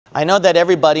I know that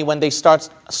everybody, when they start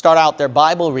out their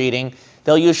Bible reading,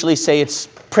 they'll usually say it's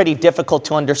pretty difficult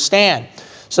to understand.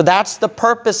 So that's the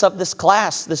purpose of this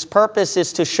class. This purpose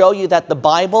is to show you that the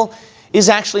Bible is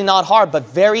actually not hard, but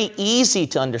very easy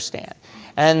to understand.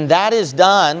 And that is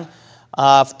done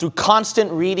through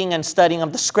constant reading and studying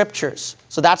of the Scriptures.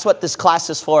 So that's what this class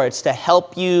is for. It's to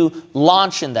help you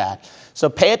launch in that. So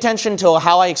pay attention to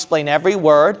how I explain every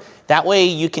word. That way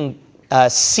you can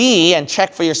see and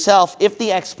check for yourself if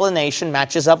the explanation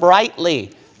matches up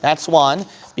rightly. That's one,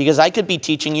 because I could be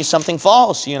teaching you something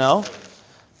false, you know.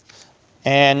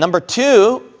 And number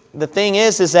two, the thing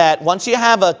is that once you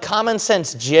have a common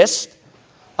sense gist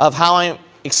of how I'm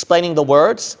explaining the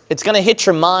words, it's going to hit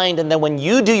your mind, and then when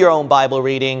you do your own Bible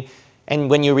reading, and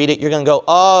when you read it, you're going to go,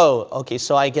 oh, okay,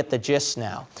 so I get the gist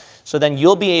now. So then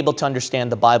you'll be able to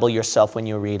understand the Bible yourself when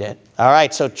you read it. All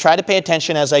right, so try to pay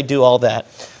attention as I do all that.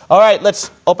 All right,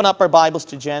 let's open up our Bibles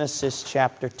to Genesis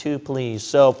chapter 2, please.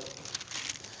 So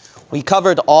we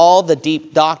covered all the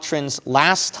deep doctrines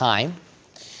last time,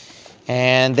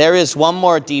 and there is one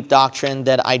more deep doctrine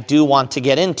that I do want to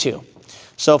get into.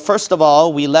 So first of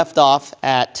all, we left off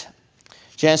at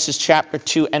Genesis chapter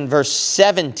 2 and verse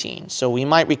 17. So we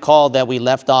might recall that we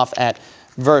left off at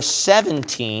verse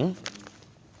 17.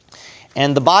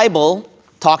 And the Bible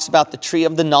talks about the tree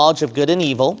of the knowledge of good and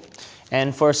evil.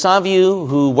 And for some of you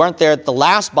who weren't there at the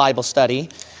last Bible study,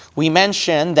 we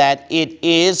mentioned that it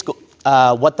is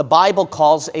what the Bible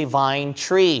calls a vine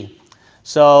tree.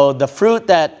 So the fruit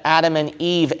that Adam and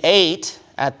Eve ate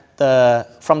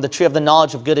from the tree of the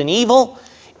knowledge of good and evil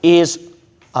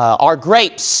are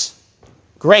grapes.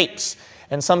 Grapes.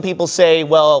 And some people say,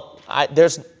 well,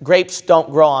 grapes don't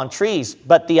grow on trees.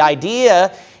 But the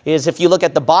idea is, if you look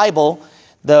at the Bible,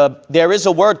 there is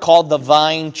a word called the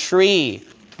vine tree.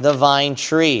 The vine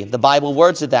tree. The Bible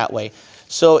words it that way.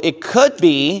 So it could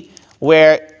be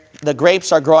where the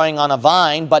grapes are growing on a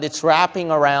vine, but it's wrapping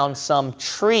around some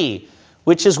tree,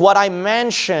 which is what I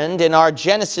mentioned in our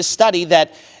Genesis study,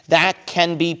 that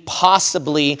can be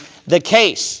possibly the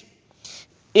case.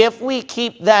 If we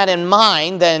keep that in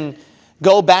mind, then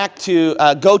go to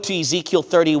Ezekiel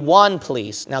 31,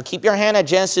 please. Now keep your hand at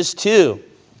Genesis 2,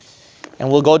 and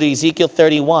we'll go to Ezekiel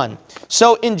 31.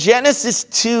 So in Genesis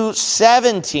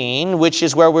 2:17, which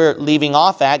is where we're leaving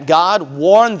off at, God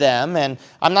warned them, and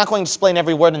I'm not going to explain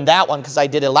every word in that one because I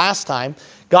did it last time.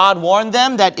 God warned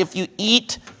them that if you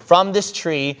eat from this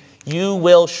tree, you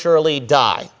will surely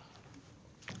die.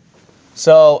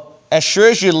 So as sure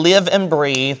as you live and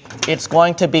breathe, it's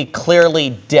going to be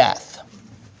clearly death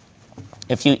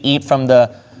if you eat from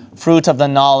the fruit of the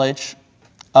knowledge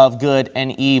of good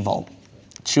and evil.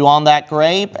 Chew on that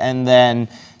grape, and then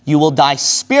you will die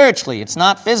spiritually. It's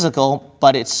not physical,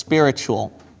 but it's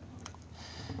spiritual.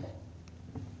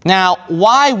 Now,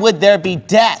 why would there be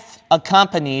death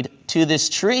accompanied to this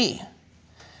tree?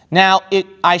 Now,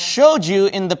 I showed you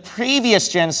in the previous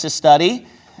Genesis study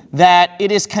that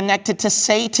it is connected to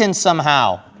Satan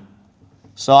somehow.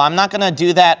 So I'm not going to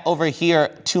do that over here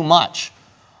too much.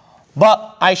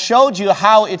 But I showed you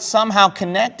how it's somehow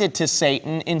connected to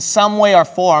Satan in some way or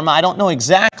form. I don't know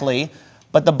exactly,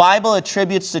 but the Bible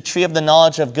attributes the tree of the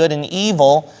knowledge of good and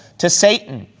evil to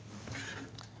Satan.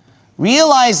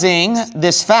 Realizing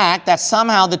this fact that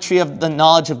somehow the tree of the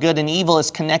knowledge of good and evil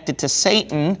is connected to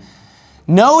Satan,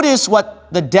 notice what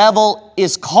the devil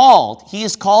is called. He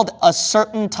is called a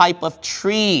certain type of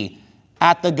tree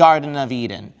at the Garden of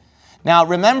Eden. Now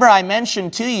remember, I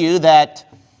mentioned to you that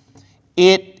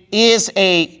the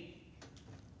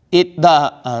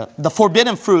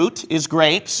forbidden fruit is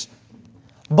grapes,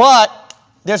 but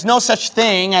there's no such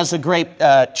thing as a grape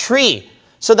tree.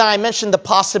 So then I mentioned the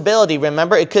possibility.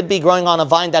 Remember, it could be growing on a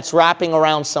vine that's wrapping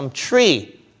around some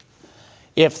tree.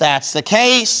 If that's the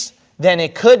case, then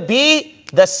it could be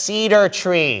the cedar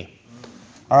tree.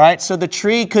 All right, so the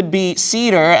tree could be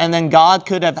cedar, and then God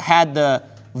could have had the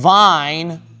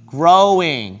vine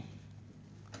growing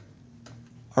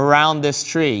around this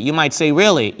tree. You might say,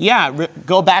 really? Yeah,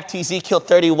 go back to Ezekiel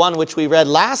 31, which we read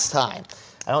last time.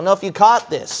 I don't know if you caught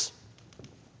this.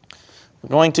 We're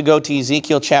going to go to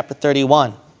Ezekiel chapter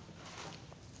 31.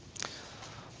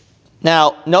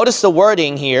 Now, notice the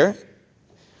wording here,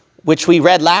 which we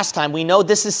read last time. We know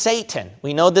this is Satan.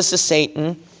 We know this is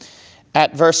Satan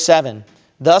at verse 7.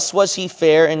 Thus was he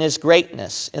fair in his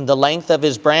greatness, in the length of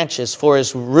his branches, for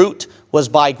his root was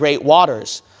by great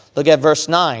waters. Look at verse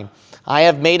 9. I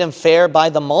have made him fair by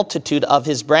the multitude of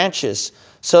his branches,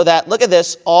 so that, look at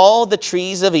this, all the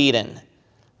trees of Eden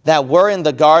that were in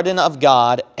the garden of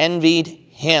God envied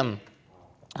him.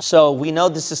 So we know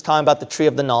this is talking about the tree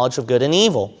of the knowledge of good and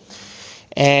evil.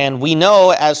 And we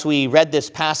know, as we read this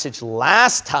passage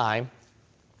last time,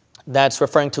 that's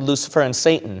referring to Lucifer and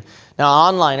Satan.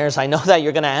 Now, onliners, I know that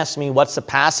you're going to ask me what's the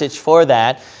passage for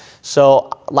that. So,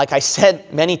 like I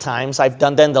said many times, I've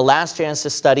done that in the last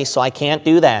Genesis study, so I can't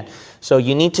do that. So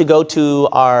you need to go to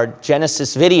our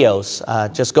Genesis videos.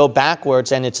 Just go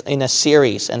backwards, and it's in a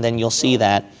series, and then you'll see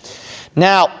that.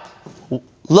 Now,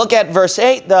 look at verse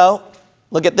 8, though.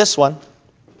 Look at this one.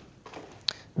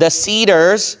 The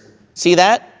cedars, see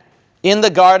that? In the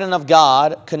garden of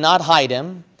God could not hide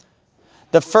him.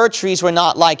 The fir trees were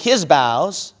not like his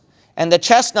boughs, and the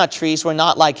chestnut trees were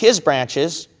not like his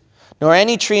branches, nor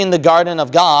any tree in the garden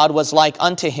of God was like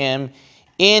unto him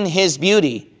in his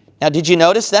beauty. Now, did you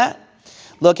notice that?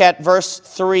 Look at verse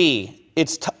 3.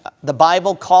 The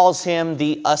Bible calls him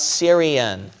the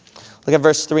Assyrian. Look at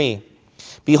verse 3.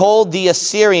 Behold, the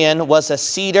Assyrian was a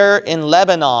cedar in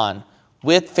Lebanon,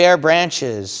 with fair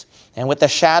branches, and with a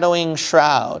shadowing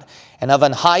shroud, and of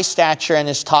an high stature, and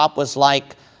his top was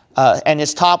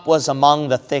among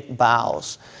the thick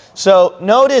boughs. So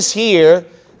notice here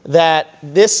that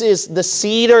this is the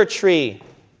cedar tree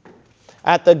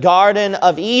at the Garden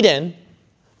of Eden,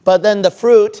 but then the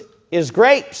fruit is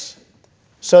grapes.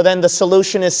 So then the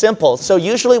solution is simple. So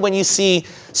usually when you see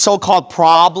so-called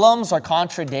problems or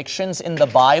contradictions in the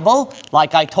Bible,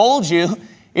 like I told you,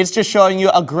 it's just showing you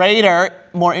a greater,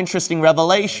 more interesting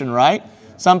revelation, right?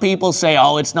 Some people say,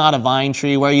 oh, it's not a vine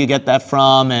tree, where you get that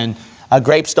from, and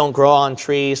grapes don't grow on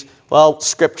trees. Well,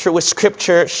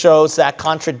 Scripture shows that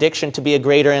contradiction to be a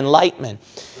greater enlightenment.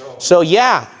 So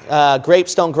yeah,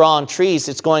 grapes don't grow on trees,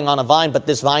 it's going on a vine, but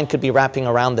this vine could be wrapping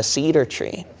around the cedar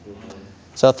tree.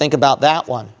 So think about that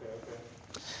one.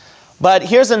 But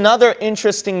here's another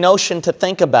interesting notion to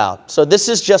think about. So this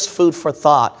is just food for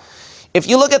thought. If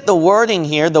you look at the wording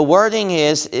here, the wording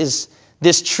is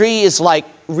this tree is like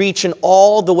reaching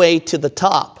all the way to the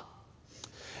top.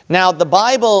 Now, the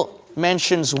Bible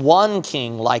mentions one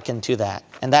king likened to that,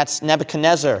 and that's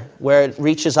Nebuchadnezzar, where it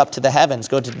reaches up to the heavens.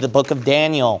 Go to the book of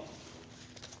Daniel.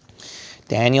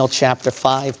 Daniel chapter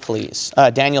 5, please.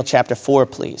 Daniel chapter 4,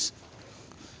 please.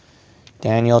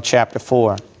 Daniel chapter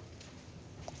 4.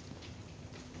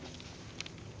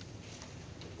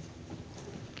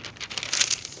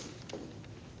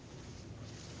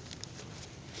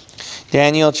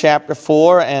 Daniel chapter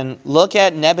 4, and look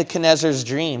at Nebuchadnezzar's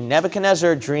dream.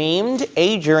 Nebuchadnezzar dreamed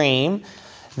a dream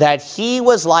that he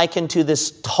was likened to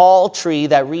this tall tree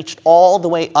that reached all the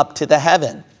way up to the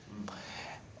heaven,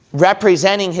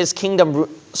 representing his kingdom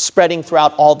spreading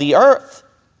throughout all the earth.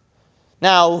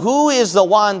 Now, who is the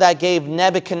one that gave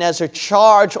Nebuchadnezzar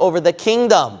charge over the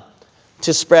kingdom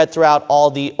to spread throughout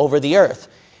over the earth?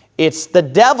 It's the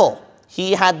devil.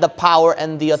 He had the power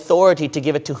and the authority to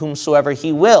give it to whomsoever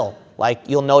he will, like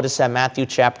you'll notice at Matthew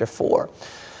chapter 4.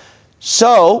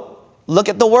 So, look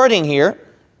at the wording here.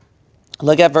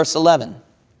 Look at verse 11.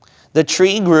 The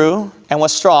tree grew and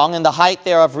was strong, and the height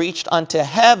thereof reached unto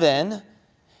heaven,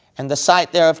 and the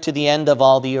sight thereof to the end of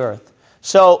all the earth.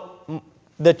 So,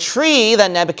 the tree that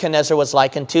Nebuchadnezzar was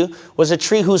likened to was a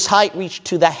tree whose height reached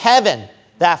to the heaven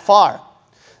that far.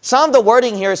 Some of the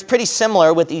wording here is pretty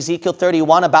similar with Ezekiel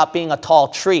 31 about being a tall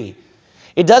tree.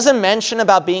 It doesn't mention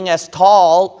about being as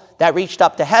tall that reached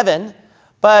up to heaven,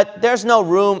 but there's no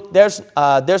room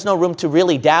to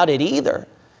really doubt it either,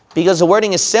 because the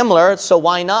wording is similar. So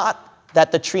why not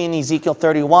that the tree in Ezekiel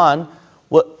 31,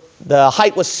 the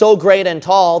height was so great and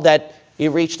tall that it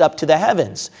reached up to the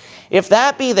heavens? If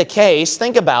that be the case,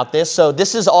 think about this. So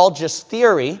this is all just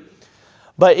theory,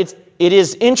 but it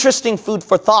is interesting food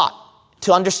for thought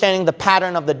to understanding the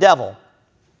pattern of the devil.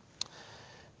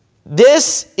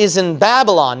 This is in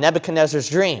Babylon, Nebuchadnezzar's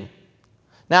dream.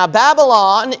 Now,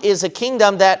 Babylon is a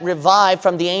kingdom that revived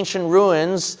from the ancient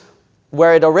ruins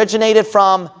where it originated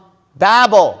from,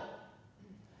 Babel.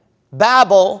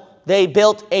 Babel, they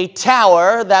built a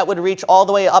tower that would reach all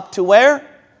the way up to where?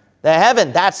 The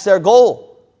heaven. That's their goal.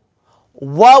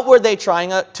 What were they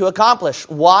trying to accomplish?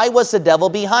 Why was the devil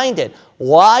behind it?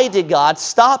 Why did God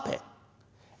stop it?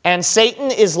 And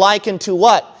Satan is likened to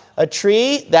what? A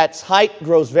tree that's height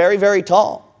grows very, very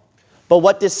tall. But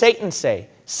what did Satan say?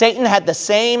 Satan had the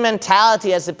same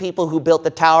mentality as the people who built the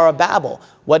Tower of Babel.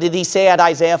 What did he say at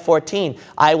Isaiah 14?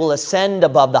 I will ascend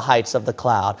above the heights of the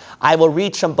cloud. I will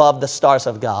reach above the stars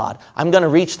of God. I'm going to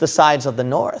reach the sides of the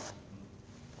north.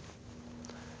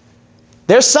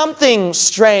 There's something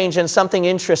strange and something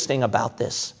interesting about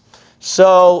this.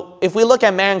 So if we look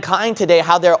at mankind today,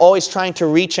 how they're always trying to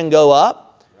reach and go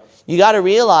up, you got to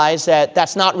realize that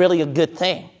that's not really a good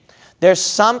thing. There's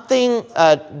something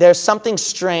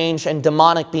strange and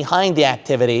demonic behind the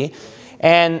activity.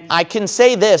 And I can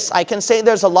say this, I can say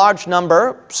there's a large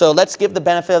number, so let's give the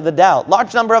benefit of the doubt,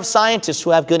 large number of scientists who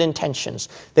have good intentions.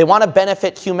 They want to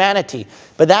benefit humanity.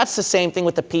 But that's the same thing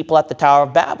with the people at the Tower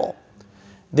of Babel.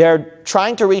 They're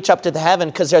trying to reach up to the heaven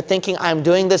because they're thinking, I'm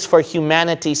doing this for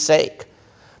humanity's sake.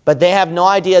 But they have no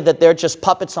idea that they're just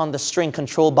puppets on the string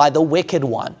controlled by the wicked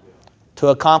one to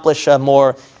accomplish a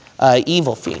more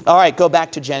evil feat. All right, go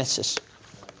back to Genesis.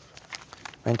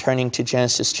 We're turning to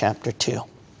Genesis chapter 2.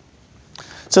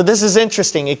 So this is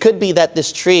interesting. It could be that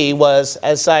this tree was,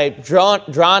 as I've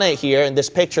drawn it here in this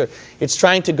picture, it's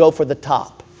trying to go for the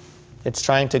top. It's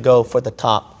trying to go for the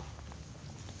top.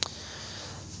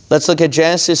 Let's look at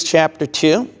Genesis chapter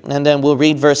 2, and then we'll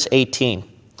read verse 18.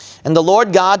 And the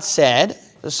Lord God said,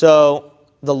 so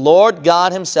the Lord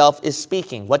God himself is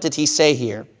speaking. What did he say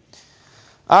here?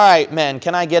 All right, men,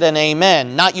 can I get an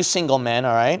amen? Not you single men,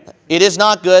 all right? It is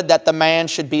not good that the man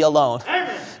should be alone.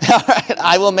 Amen. All right,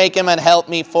 I will make him and help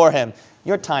me for him.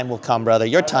 Your time will come, brother.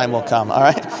 Your time will come, all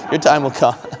right? Your time will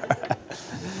come.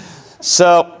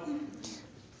 So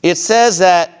it says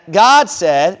that God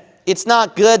said, it's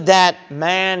not good that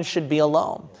man should be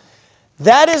alone.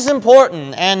 That is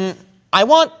important, and I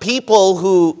want people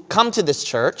who come to this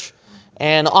church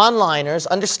and onliners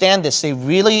understand this. They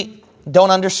really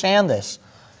don't understand this.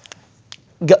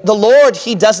 The Lord,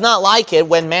 he does not like it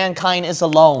when mankind is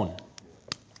alone.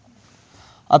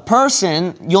 A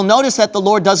person, you'll notice that the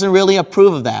Lord doesn't really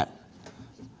approve of that.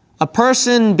 A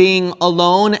person being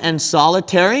alone and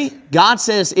solitary, God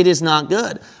says it is not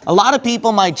good. A lot of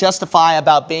people might justify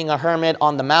about being a hermit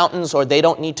on the mountains, or they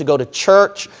don't need to go to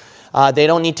church. They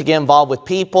don't need to get involved with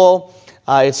people.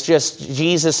 It's just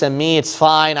Jesus and me. It's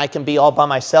fine. I can be all by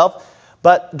myself.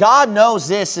 But God knows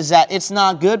this, is that it's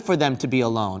not good for them to be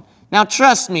alone. Now,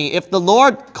 trust me, if the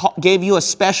Lord gave you a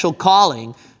special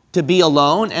calling to be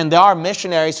alone, and there are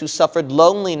missionaries who suffered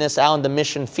loneliness out in the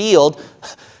mission field,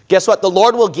 guess what? The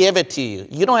Lord will give it to you.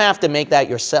 You don't have to make that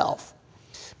yourself.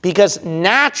 Because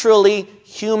naturally,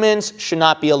 humans should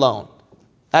not be alone.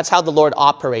 That's how the Lord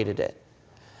operated it.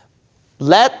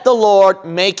 Let the Lord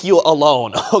make you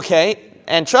alone, okay?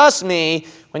 And trust me,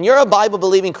 when you're a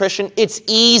Bible-believing Christian, it's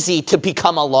easy to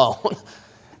become alone.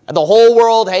 The whole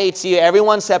world hates you.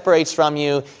 Everyone separates from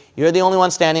you. You're the only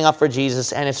one standing up for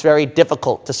Jesus, and it's very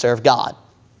difficult to serve God.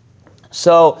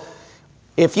 So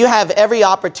if you have every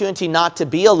opportunity not to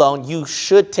be alone, you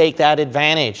should take that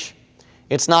advantage.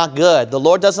 It's not good. The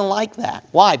Lord doesn't like that.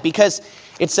 Why? Because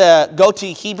it's go to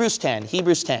Hebrews 10.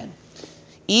 Hebrews 10.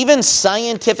 Even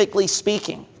scientifically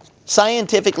speaking,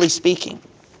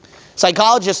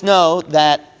 psychologists know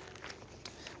that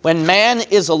when man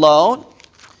is alone,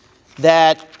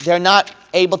 that they're not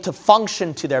able to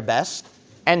function to their best.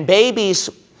 And babies,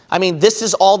 I mean, this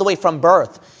is all the way from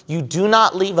birth. You do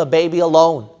not leave a baby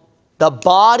alone. The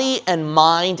body and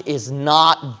mind is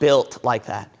not built like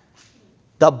that.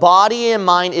 The body and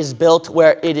mind is built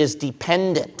where it is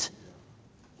dependent,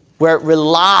 where it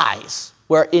relies,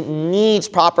 where it needs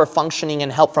proper functioning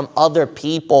and help from other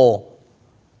people.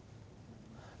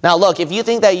 Now look, if you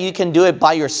think that you can do it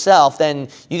by yourself, then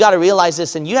you got to realize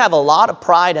this, and you have a lot of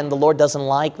pride, and the Lord doesn't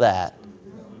like that.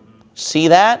 See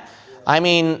that? I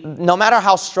mean, no matter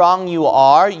how strong you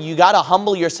are, you got to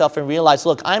humble yourself and realize,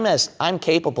 look, I'm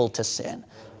capable to sin.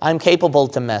 I'm capable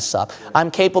to mess up.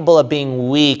 I'm capable of being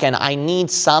weak, and I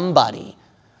need somebody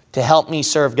to help me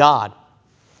serve God.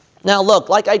 Now look,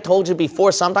 like I told you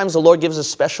before, sometimes the Lord gives a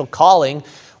special calling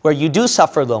where you do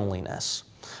suffer loneliness.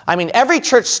 I mean, every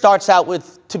church starts out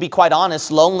with, to be quite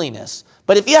honest, loneliness.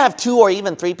 But if you have 2 or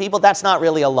even 3 people, that's not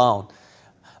really alone.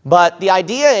 But the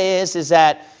idea is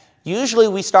that usually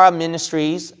we start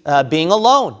ministries being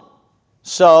alone.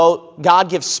 So God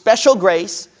gives special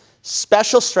grace,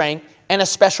 special strength, and a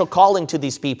special calling to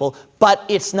these people. But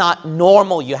it's not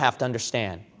normal, you have to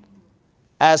understand.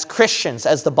 As Christians,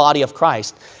 as the body of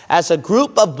Christ, as a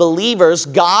group of believers,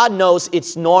 God knows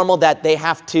it's normal that they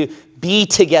have to be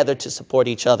together to support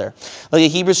each other. Look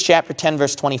at Hebrews chapter 10,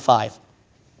 verse 25.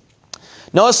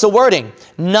 Notice the wording,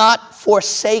 not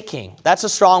forsaking. That's a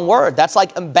strong word. That's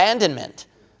like abandonment.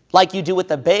 Like you do with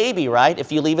a baby, right?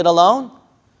 If you leave it alone.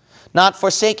 Not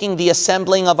forsaking the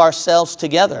assembling of ourselves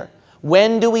together.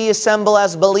 When do we assemble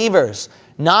as believers?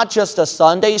 Not just a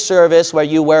Sunday service where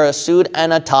you wear a suit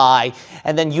and a tie,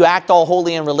 and then you act all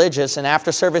holy and religious, and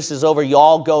after service is over, you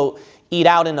all go eat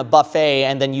out in a buffet,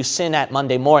 and then you sin at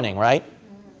Monday morning, right?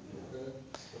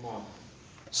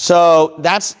 So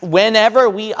that's whenever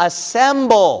we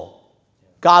assemble,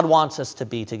 God wants us to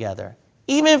be together.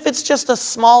 Even if it's just a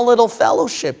small little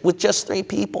fellowship with just 3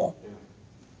 people.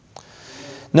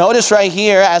 Notice right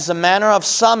here, as the manner of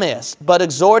some is, but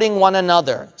exhorting one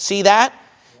another. See that?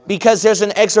 Because there's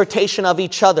an exhortation of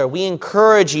each other. We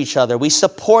encourage each other. We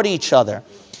support each other.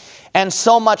 And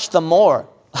so much the more.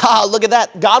 Look at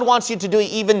that. God wants you to do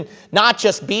even not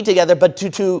just be together, but to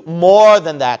do more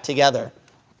than that together.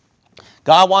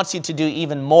 God wants you to do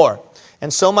even more.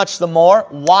 And so much the more.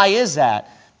 Why is that?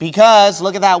 Because,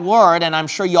 look at that word, and I'm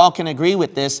sure you all can agree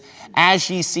with this, as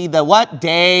ye see the what?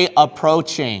 Day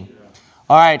approaching.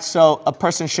 All right, so a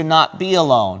person should not be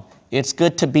alone. It's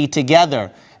good to be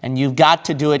together. And you've got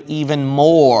to do it even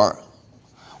more.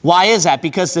 Why is that?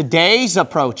 Because the day's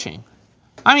approaching.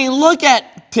 I mean, look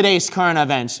at today's current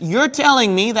events. You're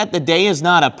telling me that the day is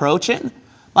not approaching?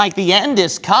 Like the end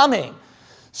is coming.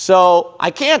 So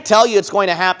I can't tell you it's going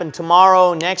to happen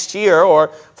tomorrow, next year, or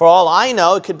for all I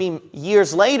know, it could be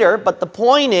years later. But the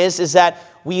point is that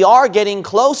we are getting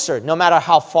closer, no matter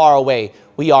how far away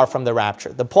we are from the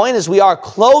rapture. The point is we are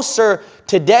closer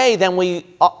today than we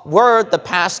were the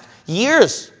past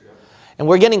years. And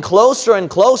we're getting closer and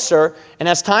closer. And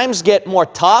as times get more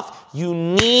tough, you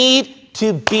need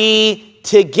to be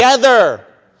together.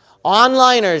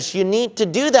 Onliners, you need to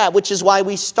do that, which is why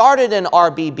we started an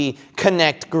RBB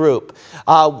Connect group.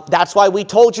 That's why we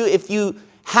told you if you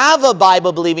have a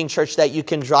Bible-believing church that you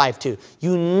can drive to,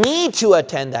 you need to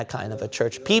attend that kind of a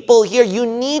church. People here, you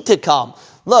need to come.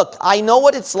 Look, I know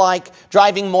what it's like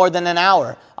driving more than an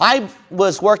hour. I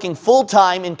was working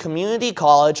full-time in community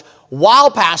college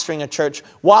while pastoring a church,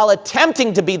 while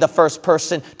attempting to be the first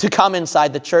person to come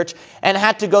inside the church, and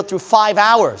had to go through 5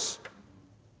 hours.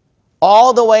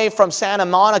 All the way from Santa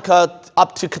Monica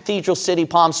up to Cathedral City,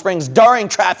 Palm Springs, during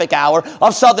traffic hour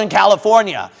of Southern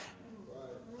California.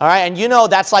 All right, and you know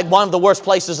that's like one of the worst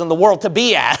places in the world to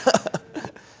be at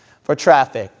for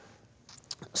traffic.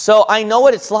 So I know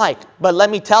what it's like, but let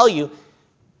me tell you,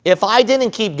 if I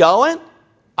didn't keep going,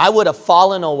 I would have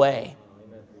fallen away.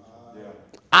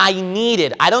 I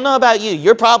needed, I don't know about you,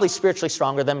 you're probably spiritually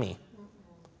stronger than me.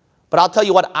 But I'll tell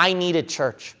you what, I needed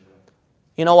church.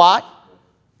 You know why?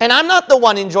 And I'm not the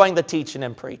one enjoying the teaching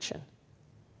and preaching.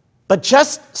 But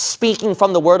just speaking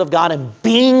from the Word of God and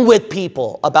being with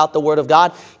people about the Word of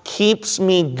God keeps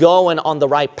me going on the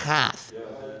right path.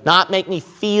 Not make me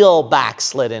feel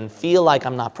backslidden, feel like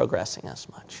I'm not progressing as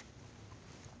much.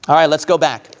 All right, let's go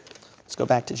back. Let's go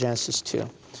back to Genesis 2.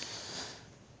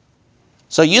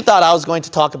 So you thought I was going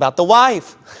to talk about the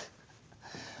wife.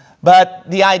 But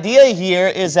the idea here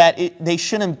is that they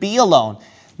shouldn't be alone.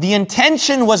 The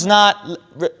intention was not,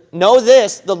 know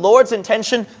this, the Lord's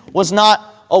intention was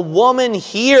not a woman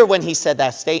here when he said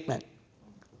that statement.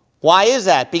 Why is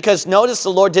that? Because notice the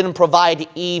Lord didn't provide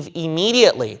Eve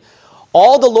immediately.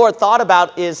 All the Lord thought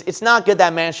about is, it's not good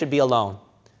that man should be alone.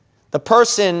 The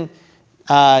person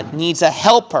needs a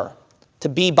helper to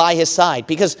be by his side.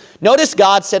 Because notice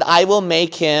God said, I will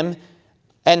make him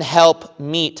and help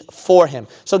meet for him.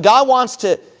 So God wants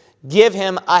to give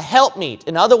him a helpmeet.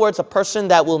 In other words, a person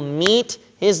that will meet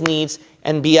his needs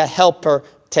and be a helper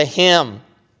to him.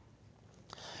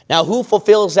 Now, who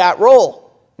fulfills that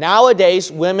role?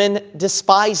 Nowadays, women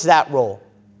despise that role.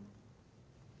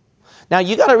 Now,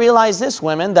 you got to realize this,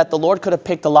 women, that the Lord could have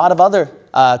picked a lot of other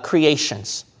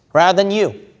creations rather than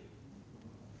you.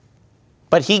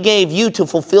 But he gave you to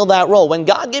fulfill that role. When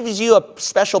God gives you a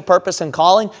special purpose and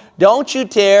calling, don't you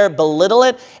dare belittle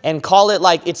it and call it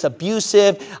like it's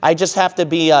abusive. I just have to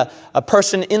be a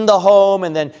person in the home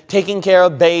and then taking care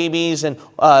of babies and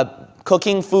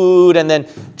cooking food and then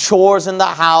chores in the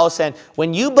house. And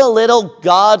when you belittle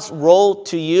God's role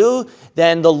to you,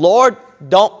 then the Lord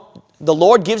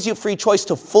gives you free choice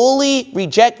to fully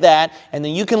reject that, and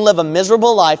then you can live a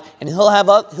miserable life, and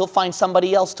he'll find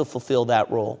somebody else to fulfill that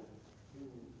role.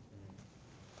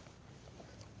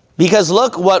 Because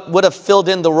look what would have filled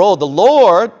in the role. The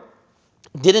Lord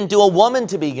didn't do a woman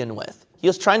to begin with. He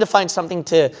was trying to find something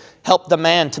to help the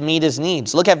man to meet his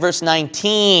needs. Look at verse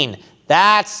 19.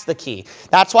 That's the key.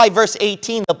 That's why verse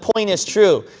 18, the point is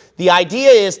true. The idea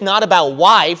is not about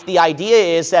wife. The idea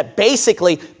is that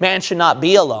basically man should not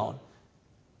be alone.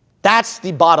 That's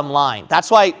the bottom line.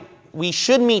 That's why we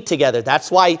should meet together.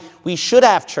 That's why we should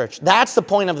have church. That's the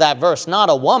point of that verse, not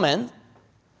a woman.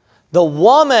 The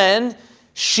woman,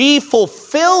 she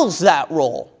fulfills that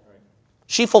role.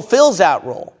 She fulfills that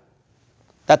role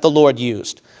that the Lord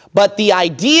used. But the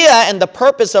idea and the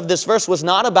purpose of this verse was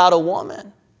not about a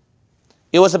woman.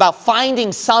 It was about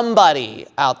finding somebody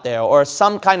out there or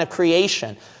some kind of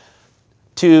creation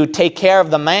to take care of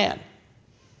the man.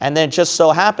 And then it just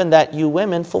so happened that you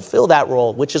women fulfill that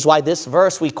role, which is why this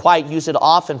verse, we quite use it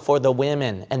often for the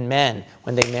women and men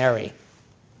when they marry.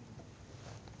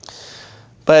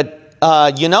 But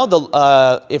you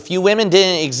know, if you women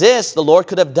didn't exist, the Lord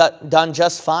could have done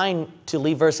just fine to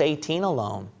leave verse 18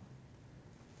 alone.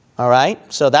 All right?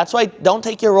 So that's why don't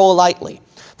take your role lightly.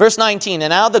 Verse 19,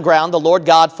 and out of the ground the Lord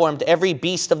God formed every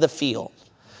beast of the field.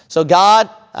 So God,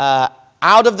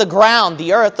 out of the ground,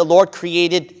 the earth, the Lord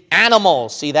created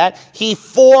animals. See that? He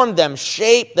formed them,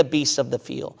 shaped the beasts of the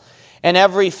field, and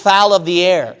every fowl of the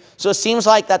air. So it seems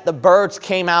like that the birds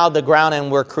came out of the ground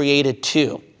and were created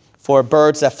too, for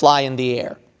birds that fly in the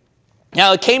air.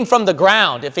 Now it came from the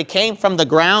ground. If it came from the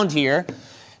ground here,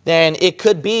 then it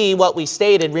could be what we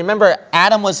stated. Remember,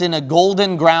 Adam was in a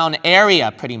golden ground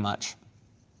area pretty much.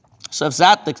 So if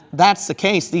that's the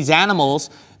case, these animals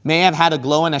may have had a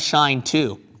glow and a shine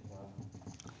too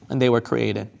when they were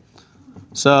created.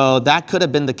 So that could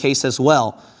have been the case as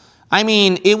well. I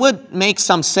mean, it would make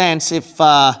some sense if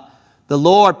the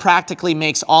Lord practically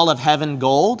makes all of heaven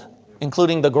gold,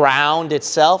 including the ground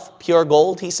itself, pure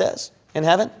gold, he says, in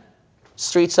heaven.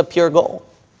 Streets of pure gold.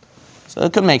 So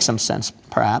it could make some sense,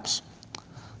 perhaps.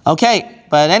 Okay,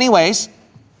 but anyways,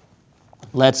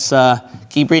 let's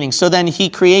keep reading. So then he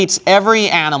creates every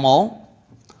animal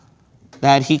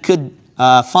that he could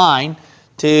find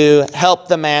to help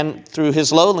the man through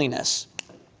his lowliness.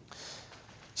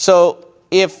 So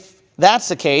if that's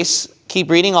the case, keep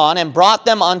reading on, and brought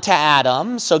them unto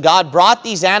Adam. So God brought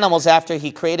these animals after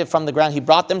he created from the ground. He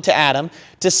brought them to Adam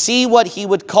to see what he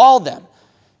would call them.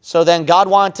 So then God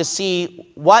wanted to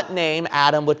see what name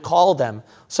Adam would call them.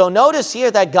 So notice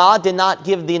here that God did not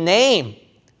give the name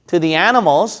to the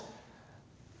animals.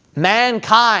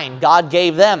 Mankind, God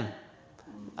gave them.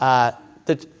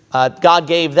 God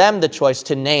gave them the choice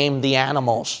to name the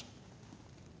animals.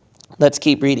 Let's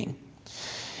keep reading.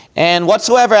 And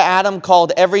whatsoever Adam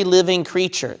called every living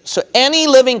creature. So any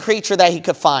living creature that he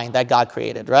could find that God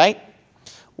created, right?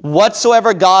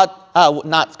 Whatsoever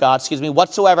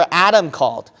whatsoever Adam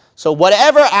called. So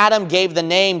whatever Adam gave the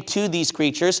name to these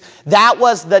creatures, that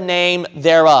was the name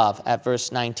thereof at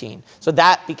verse 19. So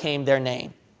that became their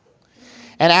name.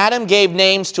 And Adam gave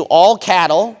names to all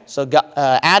cattle. So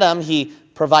Adam, he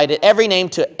provided every name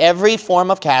to every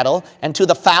form of cattle, and to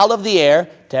the fowl of the air,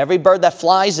 to every bird that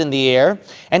flies in the air,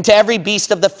 and to every beast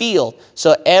of the field.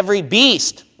 So every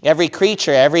beast, every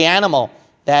creature, every animal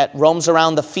that roams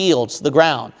around the fields, the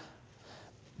ground.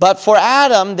 But for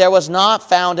Adam, there was not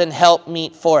found an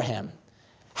helpmeet for him.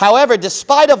 However,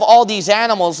 despite of all these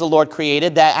animals the Lord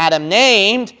created that Adam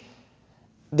named,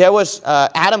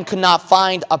 Adam could not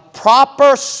find a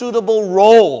proper, suitable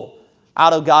role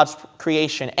out of God's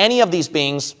creation. Any of these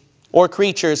beings or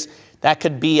creatures that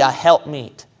could be a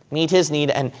helpmeet, meet his need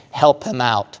and help him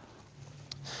out.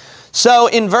 So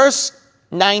in verse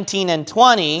 19 and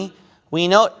 20, we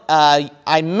note,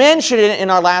 I mentioned it in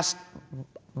our last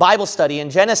Bible study in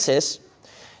Genesis,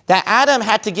 that Adam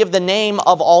had to give the name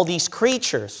of all these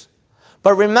creatures.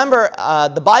 But remember,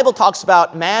 the Bible talks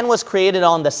about man was created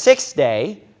on the sixth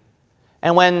day.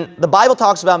 And when the Bible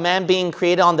talks about man being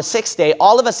created on the sixth day,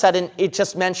 all of a sudden it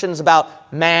just mentions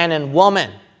about man and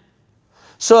woman.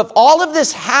 So if all of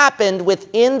this happened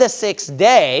within the sixth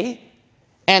day,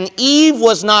 and Eve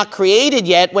was not created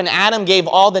yet when Adam gave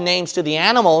all the names to the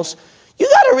animals, you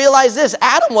got to realize this,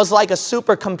 Adam was like a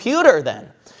supercomputer then.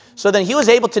 So then he was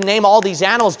able to name all these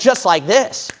animals just like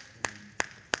this.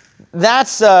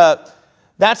 That's a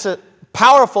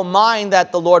powerful mind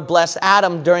that the Lord blessed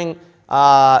Adam during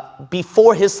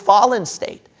before his fallen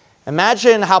state.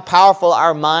 Imagine how powerful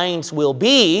our minds will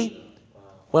be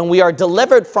when we are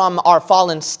delivered from our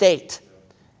fallen state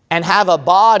and have a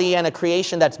body and a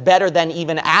creation that's better than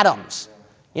even Adam's.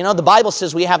 You know, the Bible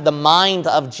says we have the mind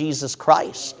of Jesus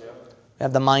Christ. We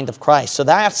have the mind of Christ. So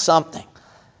that's something.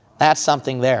 That's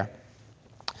something there.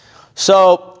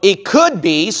 So it could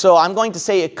be, so I'm going to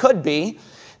say it could be,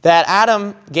 that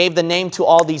Adam gave the name to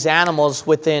all these animals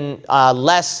within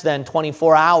less than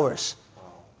 24 hours.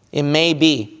 It may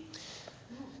be.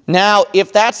 Now,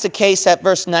 if that's the case at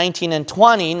verse 19 and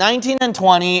 20, 19 and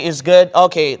 20 is good.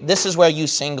 Okay, this is where you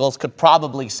singles could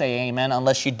probably say amen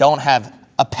unless you don't have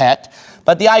a pet.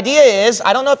 But the idea is,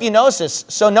 I don't know if you notice this,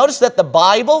 so notice that the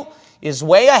Bible is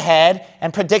way ahead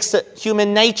and predicts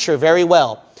human nature very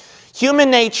well.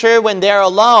 Human nature, when they're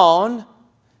alone,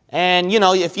 and, you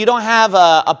know, if you don't have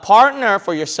a partner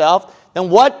for yourself, then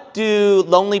what do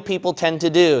lonely people tend to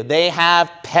do? They have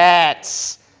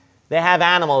pets. They have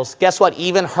animals. Guess what?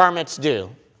 Even hermits do.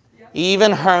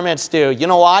 Even hermits do. You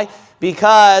know why?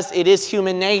 Because it is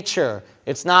human nature.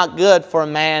 It's not good for a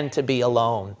man to be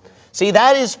alone. See,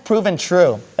 that is proven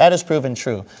true. That is proven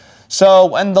true. So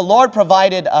when the Lord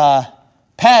provided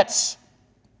pets,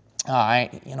 All right,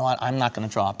 you know what? I'm not going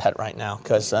to draw a pet right now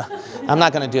because I'm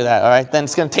not going to do that, all right? Then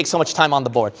it's going to take so much time on the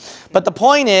board. But the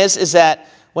point is that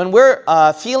when we're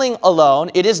feeling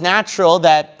alone, it is natural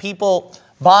that people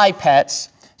buy pets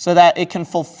so that it can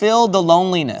fulfill the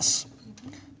loneliness.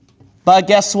 But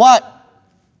guess what?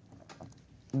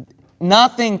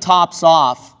 Nothing tops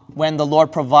off when the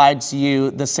Lord provides you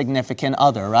the significant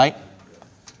other, right?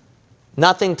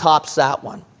 Nothing tops that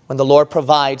one when the Lord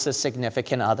provides a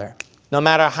significant other. No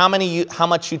matter how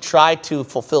much you try to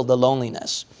fulfill the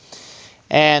loneliness.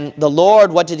 And the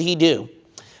Lord, what did he do?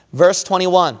 Verse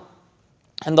 21.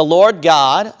 And the Lord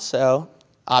God, so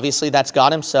obviously that's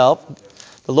God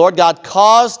himself. The Lord God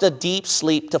caused a deep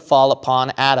sleep to fall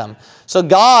upon Adam. So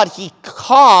God, he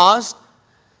caused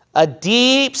a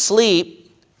deep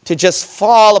sleep to just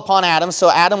fall upon Adam. So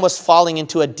Adam was falling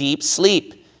into a deep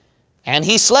sleep. And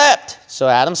he slept. So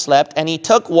Adam slept. And he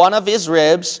took one of his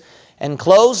ribs and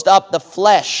closed up the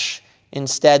flesh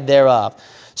instead thereof.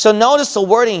 So notice the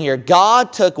wording here.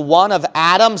 God took one of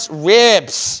Adam's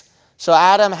ribs. So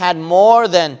Adam had more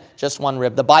than just one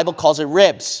rib. The Bible calls it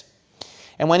ribs.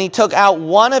 And when he took out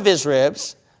one of his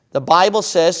ribs, the Bible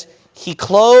says he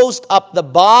closed up the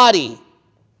body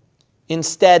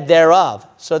instead thereof.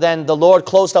 So then the Lord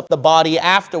closed up the body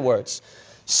afterwards.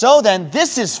 So then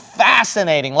this is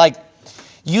fascinating. Like,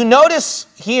 you notice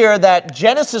here that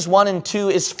Genesis 1 and 2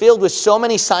 is filled with so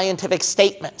many scientific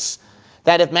statements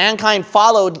that if mankind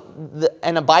followed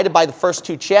and abided by the first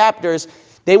 2 chapters,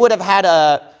 they would have had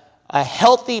a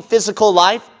healthy physical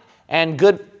life and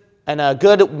a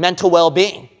good mental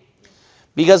well-being.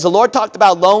 Because the Lord talked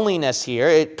about loneliness here.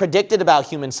 It predicted about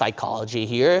human psychology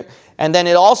here. And then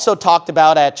it also talked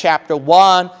about at chapter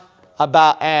 1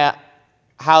 about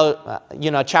how,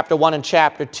 chapter 1 and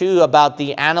chapter 2 about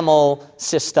the animal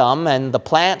system and the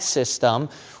plant system.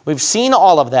 We've seen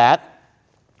all of that.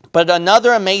 But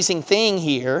another amazing thing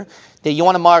here that you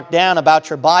want to mark down about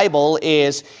your Bible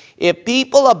is if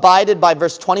people abided by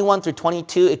verse 21 through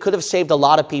 22, it could have saved a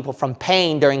lot of people from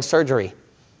pain during surgery.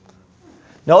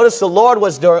 Notice the Lord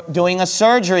was doing a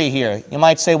surgery here. You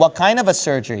might say, what kind of a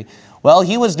surgery? Well,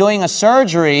 he was doing a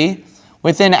surgery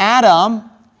within Adam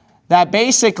that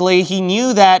basically he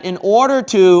knew that in order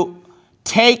to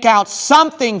take out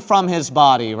something from his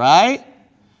body, right?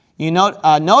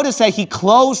 Notice that he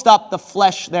closed up the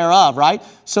flesh thereof, right?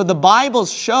 So the Bible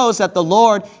shows that the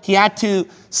Lord, he had to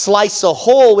slice a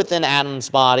hole within Adam's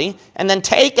body and then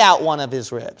take out one of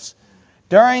his ribs.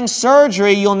 During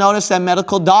surgery, you'll notice that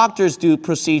medical doctors do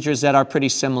procedures that are pretty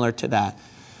similar to that.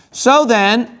 So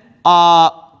then,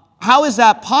 how is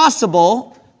that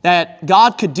possible that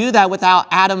God could do that without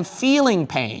Adam feeling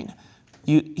pain?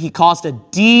 He caused a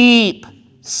deep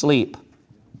sleep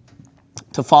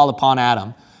to fall upon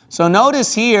Adam. So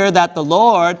notice here that the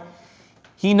Lord,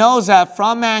 he knows that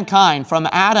from mankind, from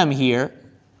Adam here,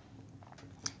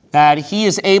 that he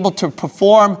is able to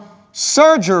perform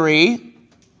surgery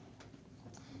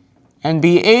and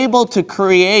be able to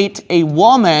create a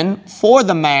woman for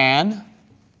the man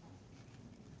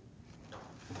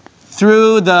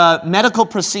through the medical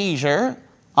procedure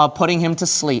of putting him to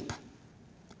sleep.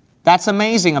 That's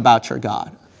amazing about your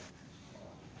God.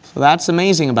 So that's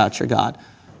amazing about your God.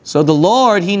 So the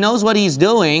Lord, he knows what he's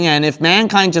doing, and if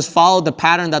mankind just followed the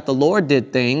pattern that the Lord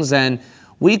did things, then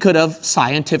we could have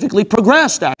scientifically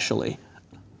progressed, actually.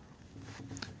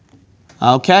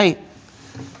 Okay.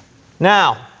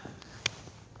 Now,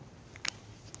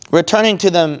 returning to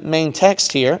the main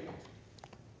text here,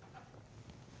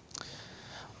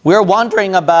 we're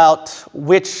wondering about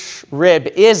which rib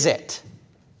is it?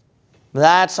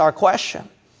 That's our question.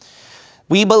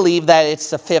 We believe that it's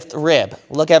the 5th rib.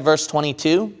 Look at verse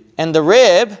 22. And the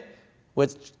rib,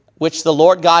 which the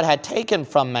Lord God had taken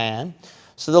from man.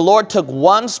 So the Lord took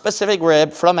one specific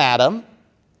rib from Adam.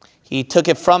 He took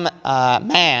it from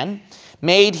man.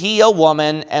 Made he a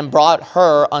woman and brought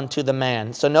her unto the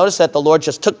man. So notice that the Lord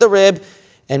just took the rib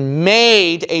and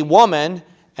made a woman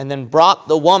and then brought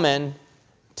the woman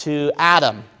to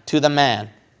Adam, to the man.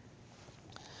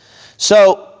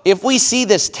 So if we see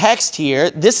this text here,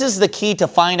 this is the key to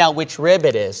find out which rib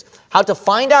it is. How to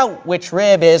find out which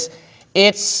rib is,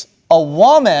 it's a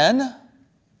woman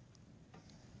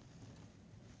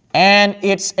and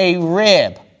it's a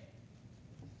rib.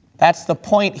 That's the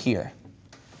point here.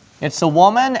 It's a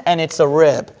woman and it's a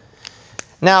rib.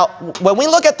 Now, when we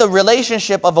look at the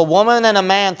relationship of a woman and a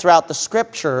man throughout the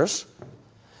scriptures,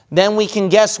 then we can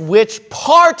guess which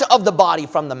part of the body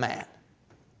from the man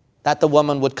that the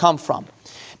woman would come from.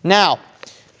 Now,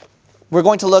 we're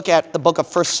going to look at the book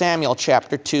of 1 Samuel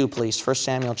chapter 2, please. 1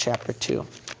 Samuel chapter 2.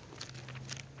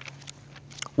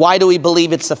 Why do we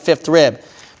believe it's the 5th rib?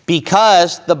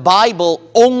 Because the Bible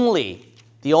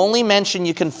the only mention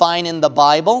you can find in the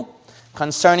Bible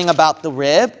concerning about the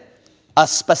rib, a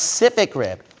specific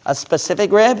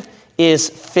rib is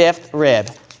fifth rib.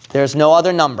 There's no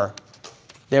other number.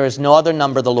 There is no other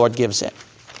number the Lord gives it.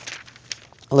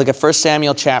 Look at 1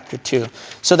 Samuel chapter 2.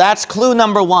 So that's clue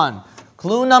number 1.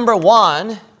 Clue number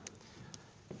 1,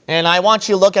 and I want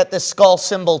you to look at this skull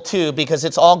symbol too, because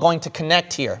it's all going to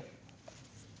connect here.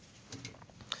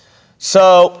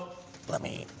 So, let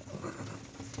me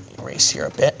erase here a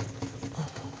bit.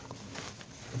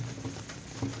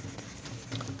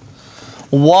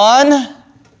 1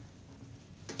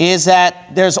 is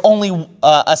that there's only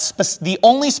the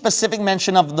only specific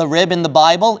mention of the rib in the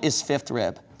Bible is fifth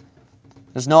rib.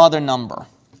 There's no other number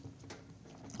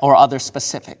or other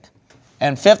specific.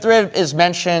 And fifth rib is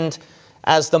mentioned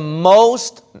as the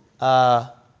most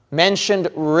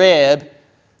mentioned rib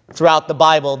throughout the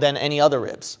Bible than any other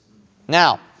ribs.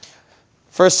 Now,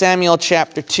 1 Samuel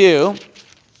chapter 2,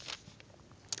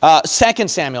 2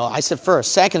 Samuel, I said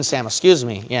first, 2 Samuel, excuse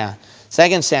me, yeah,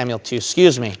 2 Samuel 2,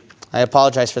 excuse me, I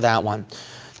apologize for that one.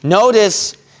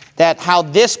 Notice that how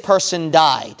this person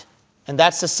died, and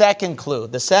that's the second clue.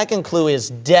 The second clue is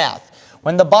death.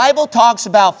 When the Bible talks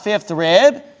about fifth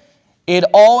rib, it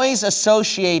always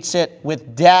associates it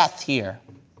with death here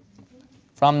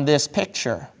from this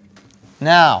picture.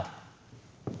 Now,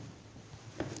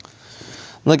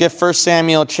 look at 1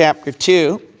 Samuel chapter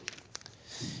 2.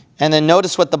 And then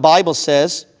notice what the Bible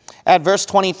says. At verse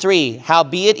 23,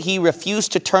 howbeit he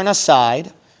refused to turn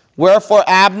aside, wherefore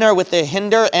Abner with the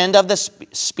hinder end of the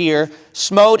spear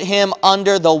smote him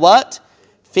under the what?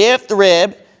 Fifth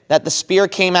rib, that the spear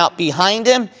came out behind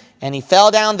him, and he fell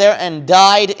down there and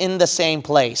died in the same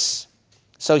place.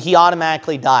 So he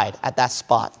automatically died at that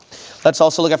spot. Let's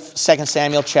also look at 2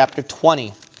 Samuel chapter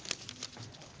 20.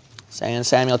 2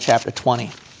 Samuel chapter 20.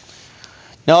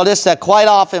 Notice that quite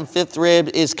often fifth rib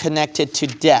is connected to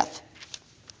death.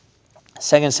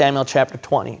 2 Samuel chapter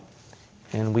 20.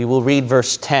 And we will read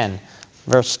verse 10.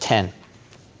 Verse 10.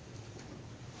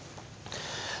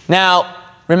 Now,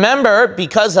 remember,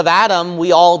 because of Adam,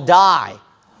 we all die.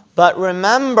 But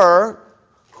remember,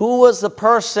 who was the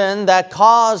person that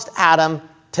caused Adam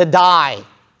to die?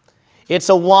 It's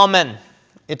a woman.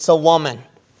 It's a woman.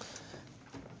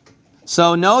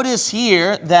 So notice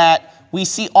here that we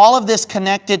see all of this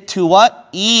connected to what?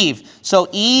 Eve. So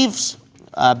Eve's,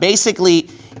 basically,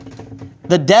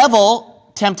 the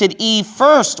devil tempted Eve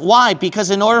first. Why? Because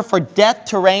in order for death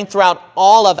to reign throughout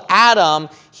all of Adam,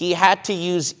 he had to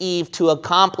use Eve to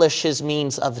accomplish his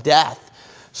means of death.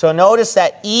 So notice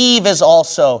that Eve is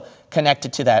also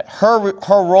connected to that. Her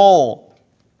role,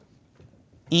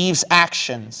 Eve's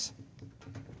actions.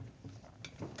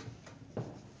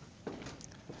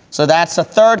 So that's a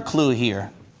third clue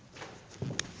here.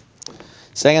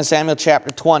 2 Samuel chapter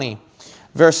 20,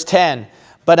 verse 10.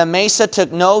 But Amasa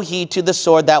took no heed to the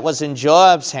sword that was in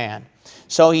Joab's hand.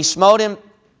 So he smote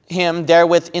him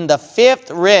therewith in the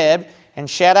fifth rib, and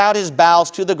shed out his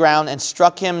bowels to the ground, and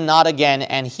struck him not again,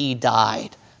 and he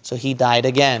died. So he died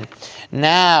again.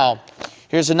 Now,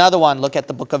 here's another one. Look at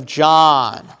the book of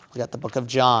John. Look at the book of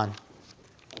John.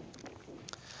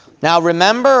 Now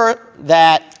remember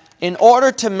that in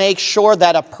order to make sure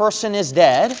that a person is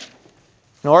dead,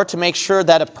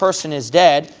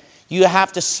 you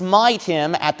have to smite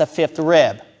him at the fifth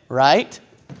rib, right?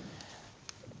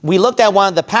 We looked at one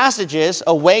of the passages.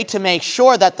 A way to make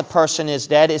sure that the person is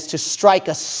dead is to strike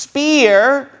a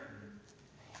spear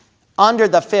under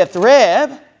the fifth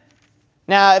rib.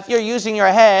 Now, if you're using your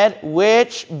head,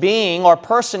 which being or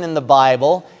person in the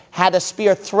Bible had a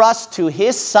spear thrust to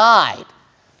his side?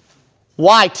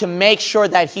 Why? To make sure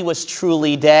that he was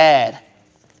truly dead.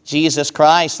 Jesus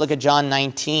Christ. Look at John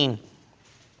 19.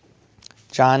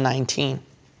 John 19.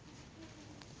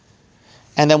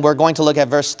 And then we're going to look at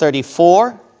verse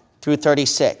 34 through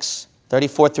 36.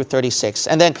 34 through 36.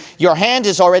 And then your hand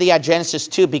is already at Genesis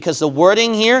 2, because the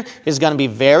wording here is going to be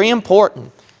very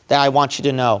important that I want you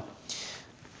to know.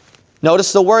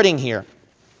 Notice the wording here.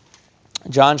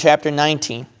 John chapter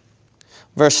 19,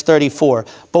 verse 34.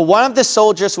 But one of the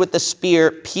soldiers with the spear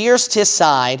pierced his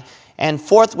side, and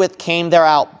forthwith came there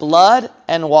out blood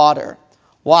and water.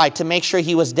 Why? To make sure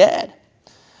he was dead.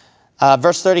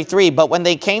 Verse 33, but when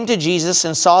they came to Jesus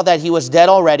and saw that he was dead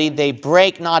already, they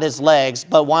brake not his legs,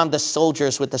 but one of the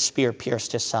soldiers with the spear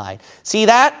pierced his side. See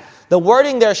that? The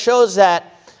wording there shows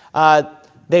that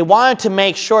they wanted to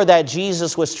make sure that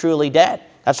Jesus was truly dead.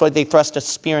 That's why they thrust a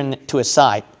spear into his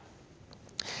side.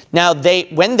 Now,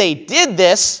 when they did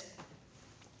this,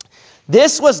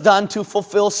 this was done to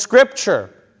fulfill Scripture.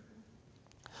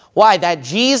 Why? That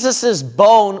Jesus'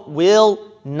 bone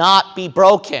will not be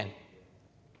broken.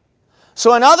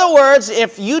 So in other words,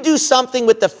 if you do something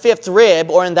with the fifth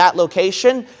rib or in that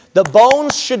location, the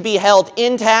bones should be held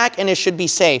intact and it should be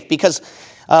safe. Because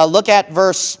look at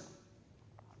verse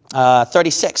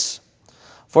 36.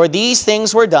 For these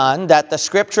things were done, that the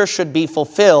scripture should be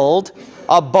fulfilled,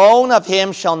 a bone of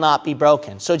him shall not be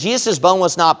broken. So Jesus' bone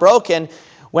was not broken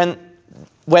when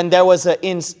there was a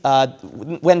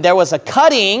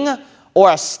cutting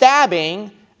or a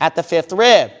stabbing at the fifth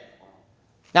rib.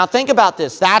 Now think about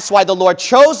this. That's why the Lord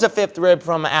chose the fifth rib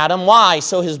from Adam. Why?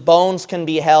 So his bones can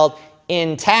be held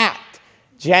intact.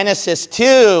 Genesis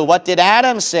 2, what did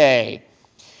Adam say?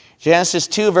 Genesis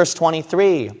 2 verse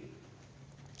 23.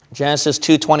 Genesis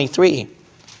 2:23.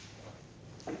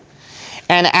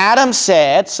 And Adam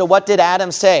said, so what did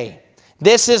Adam say?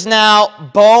 This is now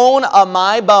bone of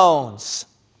my bones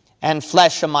and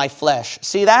flesh of my flesh.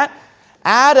 See that?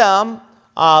 Adam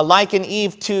likened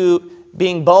Eve to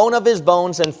being bone of his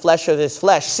bones and flesh of his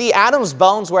flesh. See, Adam's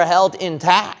bones were held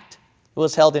intact. It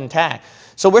was held intact.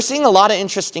 So we're seeing a lot of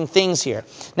interesting things here.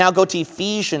 Now go to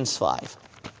Ephesians 5.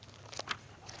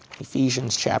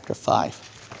 Ephesians chapter 5.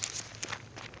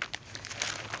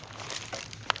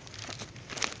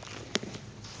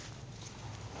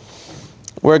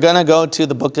 We're going to go to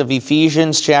the book of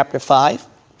Ephesians chapter 5.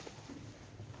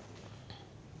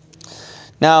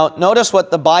 Now, notice what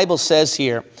the Bible says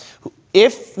here.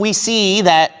 If we see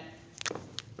that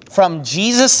from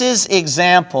Jesus'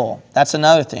 example, that's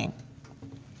another thing.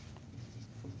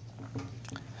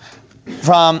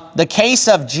 From the case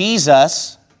of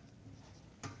Jesus,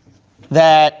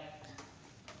 that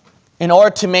in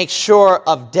order to make sure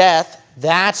of death,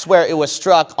 that's where it was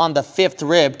struck on the fifth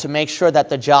rib to make sure that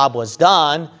the job was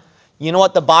done. You know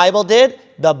what the Bible did?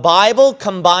 The Bible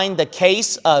combined the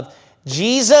case of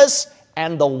Jesus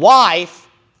and the wife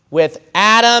with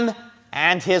Adam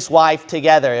and his wife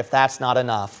together, if that's not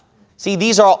enough. See,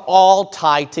 these are all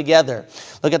tied together.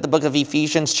 Look at the book of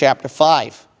Ephesians chapter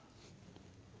 5.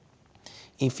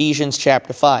 Ephesians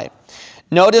chapter 5.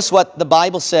 Notice what the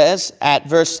Bible says at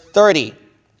verse 30.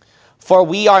 For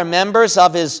we are members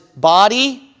of his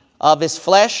body, of his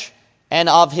flesh, and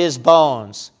of his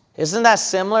bones. Isn't that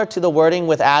similar to the wording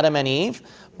with Adam and Eve?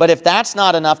 But if that's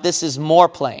not enough, this is more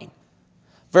plain.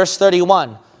 Verse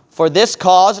 31. For this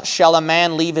cause shall a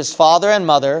man leave his father and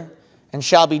mother, and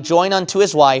shall be joined unto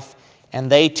his wife, and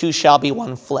they two shall be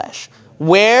one flesh.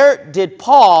 Where did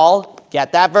Paul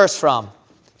get that verse from?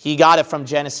 He got it from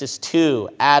Genesis 2,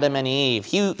 Adam and Eve.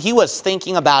 He was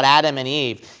thinking about Adam and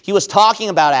Eve. He was talking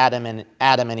about Adam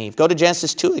and Eve. Go to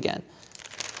Genesis 2 again.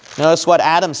 Notice what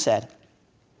Adam said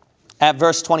at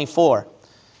verse 24.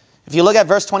 If you look at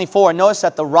verse 24, notice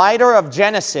that the writer of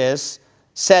Genesis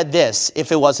said this,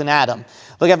 if it wasn't Adam.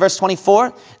 Look at verse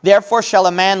 24. Therefore shall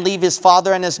a man leave his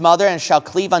father and his mother, and shall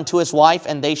cleave unto his wife,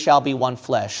 and they shall be one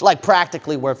flesh. Like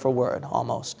practically word for word,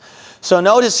 almost. So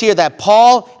notice here that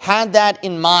Paul had that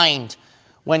in mind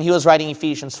when he was writing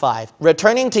Ephesians 5.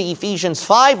 Returning to Ephesians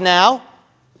 5 now,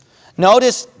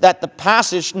 notice that the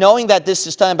passage, knowing that this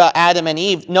is talking about Adam and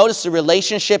Eve, notice the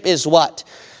relationship is what?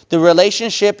 The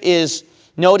relationship is,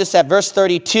 notice at verse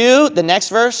 32, the next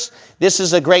verse, this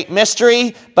is a great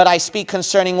mystery, but I speak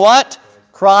concerning what?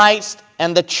 Christ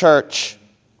and the church.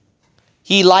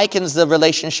 He likens the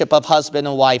relationship of husband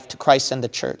and wife to Christ and the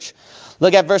church.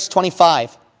 Look at verse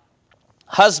 25.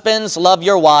 Husbands, love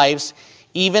your wives,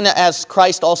 even as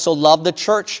Christ also loved the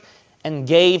church and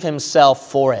gave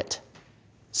himself for it.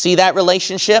 See that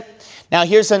relationship? Now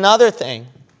here's another thing.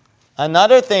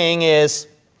 Another thing is,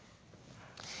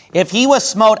 if he was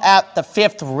smote at the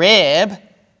fifth rib,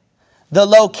 the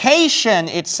location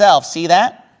itself, see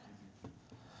that?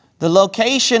 The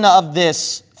location of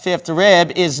this fifth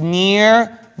rib is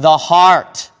near the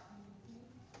heart.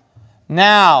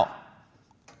 Now,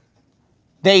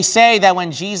 they say that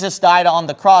when Jesus died on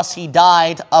the cross, he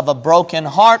died of a broken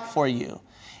heart for you.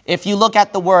 If you look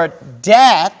at the word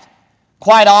death,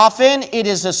 quite often it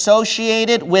is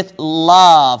associated with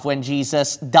love when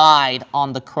Jesus died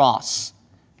on the cross.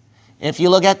 If you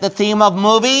look at the theme of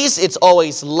movies, it's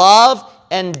always love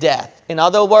and death. In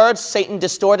other words, Satan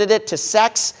distorted it to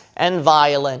sex and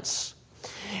violence.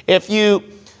 If you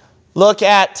look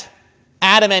at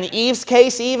Adam and Eve's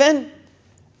case even,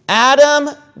 Adam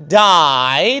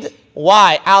died,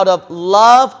 why? Out of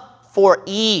love for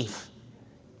Eve.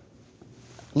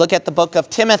 Look at the book of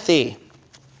Timothy.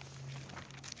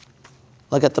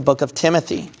 Look at the book of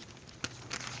Timothy.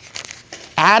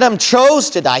 Adam chose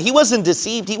to die. He wasn't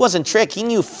deceived. He wasn't tricked. He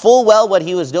knew full well what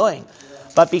he was doing.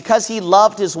 But because he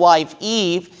loved his wife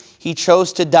Eve, he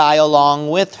chose to die along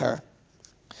with her.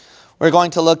 We're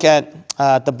going to look at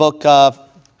the book of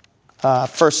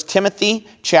 1 Timothy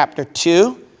chapter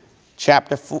 2.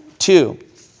 Chapter 2.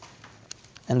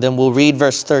 And then we'll read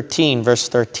verse 13. Verse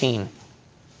 13.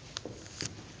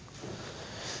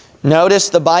 Notice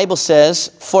the Bible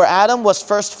says, "For Adam was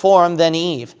first formed, then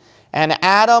Eve. And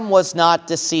Adam was not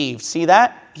deceived." See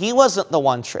that? He wasn't the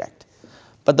one tricked.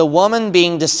 But the woman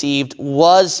being deceived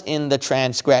was in the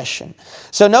transgression.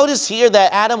 So notice here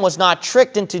that Adam was not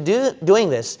tricked into doing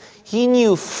this. He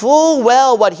knew full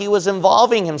well what he was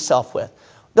involving himself with.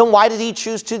 Then why did he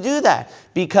choose to do that?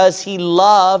 Because he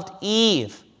loved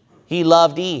Eve. He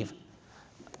loved Eve.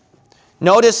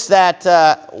 Notice that,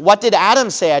 what did Adam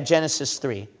say at Genesis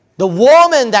 3? "The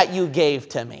woman that you gave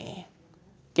to me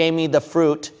gave me the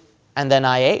fruit, and then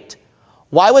I ate."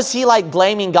 Why was he like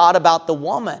blaming God about the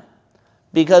woman?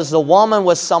 Because the woman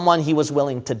was someone he was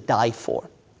willing to die for,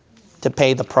 to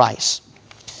pay the price.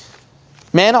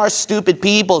 Men are stupid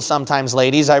people sometimes,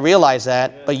 ladies. I realize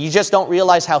that. But you just don't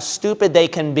realize how stupid they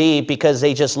can be because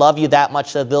they just love you that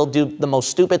much that they'll do the most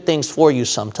stupid things for you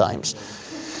sometimes.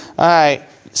 All right.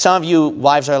 Some of you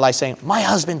wives are like saying, "My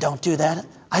husband don't do that.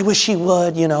 I wish he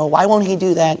would, you know. Why won't he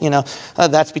do that?" You know,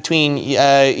 that's between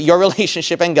your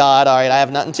relationship and God. All right, I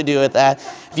have nothing to do with that.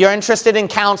 If you're interested in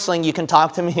counseling, you can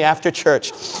talk to me after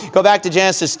church. Go back to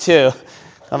Genesis 2.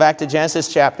 Go back to Genesis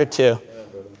chapter 2.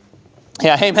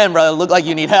 Yeah, amen, brother. Look like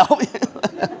you need help.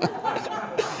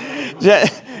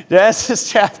 Genesis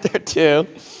chapter 2.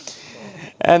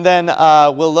 And then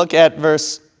we'll look at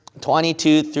verse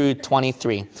 22 through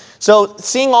 23. So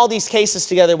seeing all these cases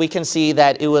together, we can see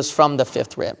that it was from the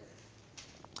fifth rib.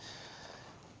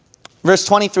 Verse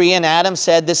 23, "And Adam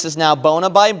said, 'This is now bone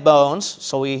of my bones.'"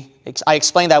 So I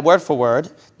explained that word for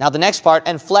word. Now the next part,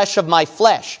 "And flesh of my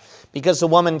flesh," because the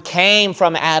woman came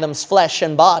from Adam's flesh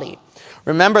and body.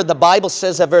 Remember, the Bible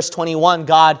says at verse 21,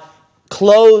 God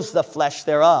clothes the flesh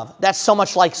thereof. That's so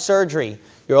much like surgery.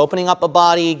 You're opening up a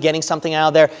body, getting something out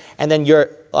of there, and then you're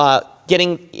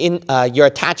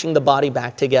attaching the body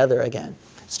back together again.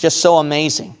 It's just so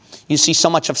amazing. You see so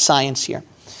much of science here.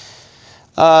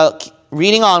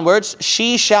 Reading onwards,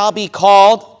 "She shall be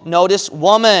called," notice,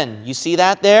 "woman." You see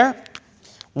that there?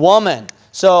 Woman.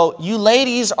 So you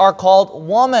ladies are called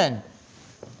woman.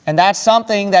 And that's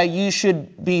something that you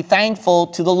should be thankful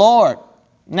to the Lord.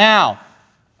 Now,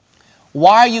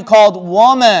 why are you called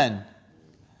woman?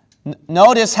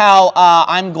 Notice how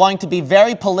I'm going to be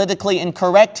very politically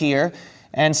incorrect here,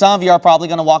 and some of you are probably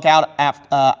going to walk out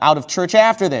of church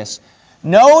after this.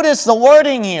 Notice the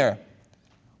wording here.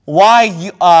 Why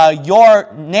your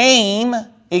name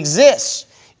exists.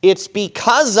 It's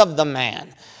because of the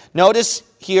man. Notice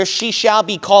here, "She shall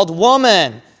be called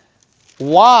woman."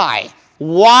 Why?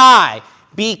 Why?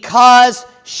 Because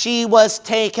she was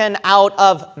taken out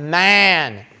of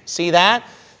man. See that?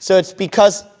 So it's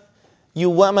because you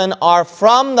women are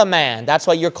from the man. That's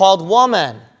why you're called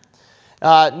woman.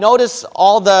 Notice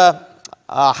all the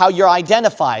how you're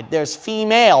identified. There's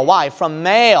female. Why? From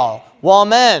male.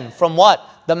 Woman. From what?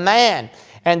 The man.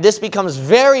 And this becomes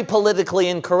very politically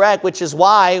incorrect, which is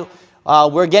why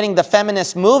we're getting the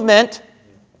feminist movement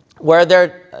where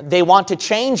they want to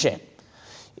change it.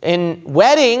 In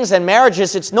weddings and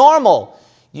marriages, it's normal.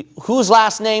 Whose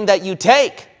last name that you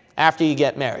take after you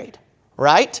get married,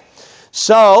 right?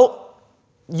 So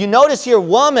you notice here,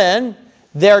 woman,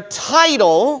 their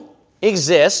title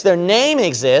exists, their name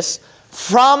exists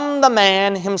from the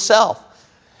man himself.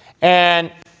 And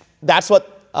that's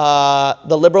what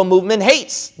the liberal movement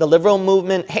hates. The liberal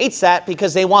movement hates that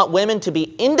because they want women to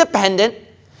be independent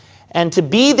and to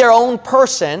be their own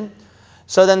person.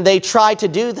 So then they try to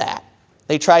do that.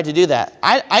 They tried to do that.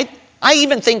 I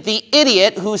even think the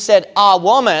idiot who said "a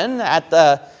woman" at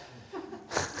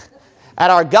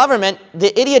our government,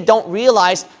 the idiot don't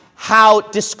realize how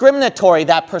discriminatory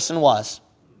that person was.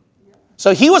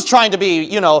 So he was trying to be,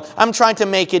 you know, I'm trying to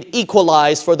make it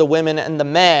equalized for the women and the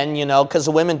men, you know, because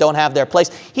the women don't have their place.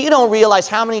 He don't realize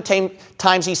how many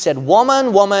times he said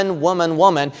woman, woman, woman,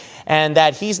 woman, and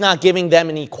that he's not giving them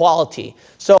an equality.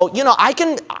 So, you know,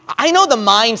 I know the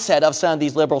mindset of some of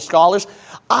these liberal scholars.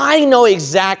 I know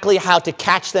exactly how to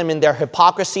catch them in their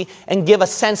hypocrisy and give a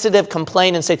sensitive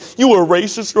complaint and say, "You were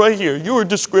racist right here. You were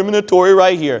discriminatory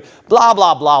right here." Blah,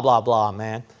 blah, blah, blah, blah,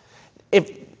 man.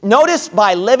 Notice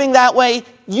by living that way,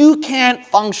 you can't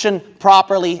function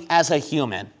properly as a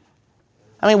human.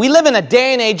 I mean, we live in a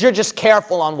day and age, you're just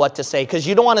careful on what to say because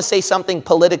you don't want to say something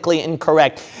politically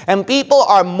incorrect. And people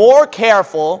are more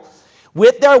careful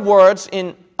with their words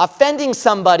in offending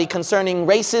somebody concerning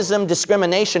racism,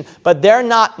 discrimination, but they're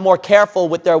not more careful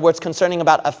with their words concerning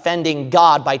about offending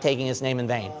God by taking His name in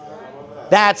vain.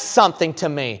 That's something to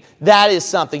me. That is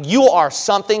something. You are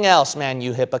something else, man,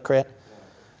 you hypocrite.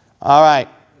 All right.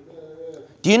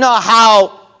 Do you know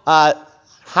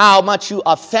how much you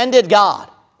offended God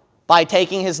by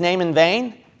taking his name in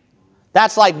vain?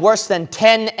 That's like worse than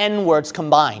 10 N-words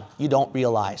combined. You don't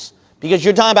realize. Because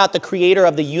you're talking about the creator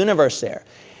of the universe there.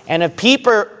 And if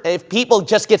people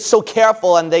just get so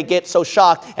careful and they get so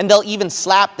shocked, and they'll even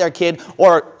slap their kid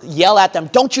or yell at them,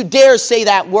 don't you dare say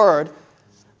that word,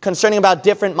 concerning about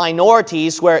different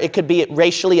minorities where it could be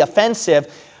racially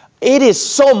offensive, it is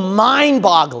so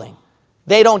mind-boggling.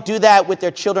 They don't do that with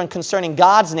their children concerning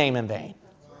God's name in vain.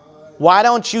 Why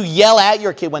don't you yell at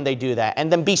your kid when they do that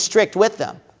and then be strict with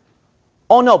them?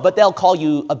 Oh no, but they'll call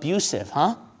you abusive,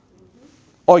 huh?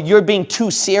 Or you're being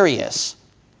too serious.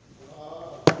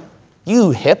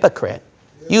 You hypocrite.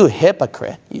 You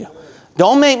hypocrite. You.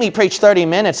 Don't make me preach 30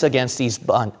 minutes against these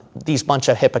bunch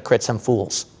of hypocrites and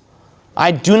fools.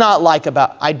 I do not like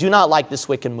this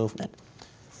wicked movement.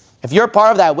 If you're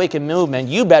part of that wicked movement,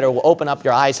 you better open up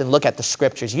your eyes and look at the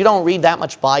scriptures. You don't read that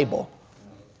much Bible.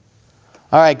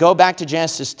 All right, go back to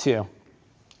Genesis 2.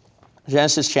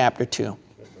 Genesis chapter 2.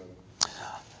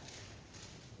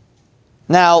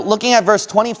 Now, looking at verse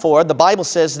 24, the Bible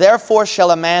says, therefore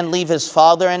shall a man leave his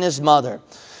father and his mother.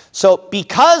 So,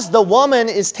 because the woman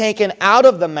is taken out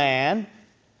of the man,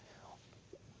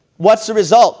 what's the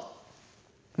result?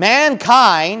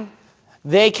 Mankind,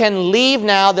 they can leave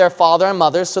now their father and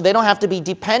mother, so they don't have to be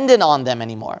dependent on them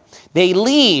anymore. They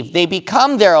leave, they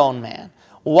become their own man.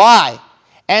 Why?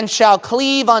 And shall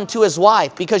cleave unto his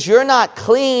wife, because you're not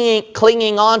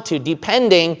clinging on to,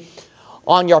 depending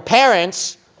on your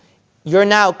parents. You're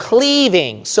now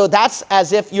cleaving. So that's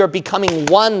as if you're becoming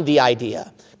one, the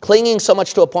idea. Clinging so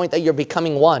much to a point that you're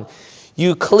becoming one.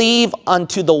 You cleave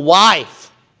unto the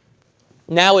wife.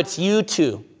 Now it's you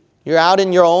two. You're out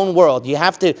in your own world. You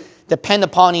have to depend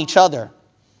upon each other.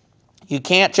 You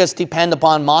can't just depend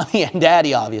upon mommy and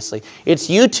daddy, obviously. It's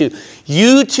you two.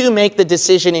 You two make the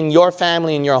decision in your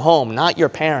family, in your home, not your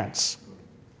parents.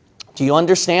 Do you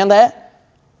understand that?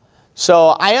 So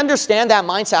I understand that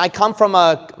mindset. I come from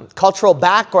a cultural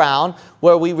background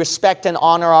where we respect and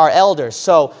honor our elders.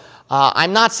 So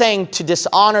I'm not saying to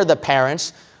dishonor the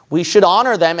parents. We should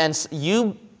honor them, and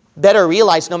you better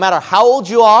realize no matter how old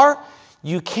you are,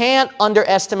 you can't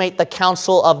underestimate the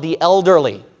counsel of the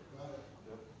elderly.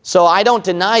 So I don't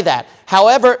deny that.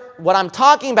 However, what I'm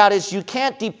talking about is you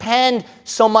can't depend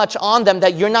so much on them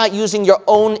that you're not using your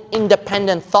own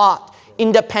independent thought,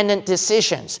 independent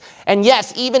decisions. And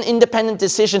yes, even independent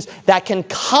decisions that can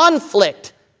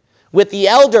conflict with the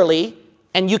elderly,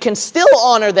 and you can still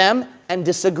honor them and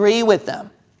disagree with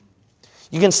them.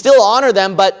 You can still honor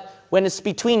them, but when it's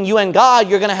between you and God,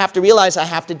 you're going to have to realize I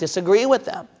have to disagree with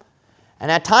them. And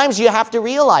at times you have to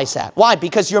realize that. Why?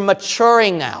 Because you're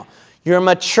maturing now. You're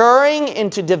maturing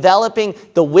into developing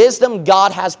the wisdom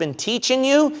God has been teaching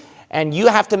you, and you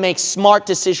have to make smart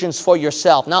decisions for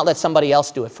yourself, not let somebody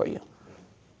else do it for you.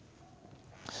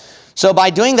 So by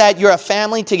doing that, you're a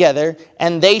family together,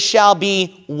 and they shall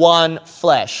be one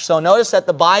flesh. So notice that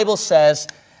the Bible says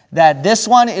that this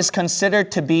one is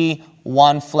considered to be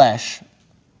one flesh.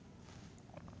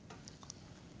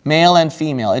 Male and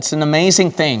female. It's an amazing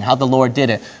thing how the Lord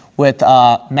did it with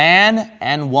man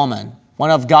and woman. One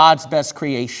of God's best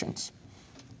creations.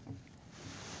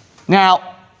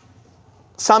 Now,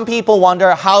 some people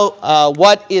wonder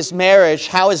what is marriage?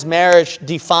 How is marriage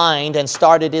defined and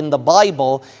started in the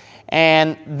Bible?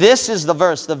 And this is the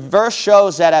verse. The verse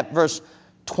shows that at verse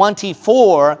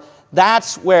 24,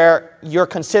 that's where you're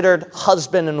considered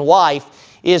husband and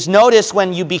wife, is notice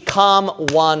when you become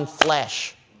one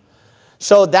flesh.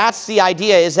 So that's the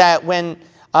idea, is that when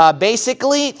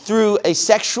basically through a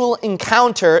sexual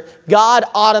encounter, God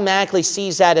automatically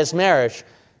sees that as marriage.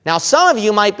 Now some of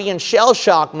you might be in shell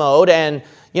shock mode, and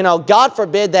God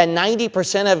forbid that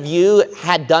 90% of you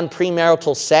had done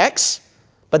premarital sex,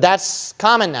 but that's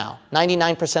common now.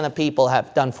 99% of people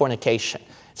have done fornication.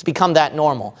 It's become that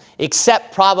normal,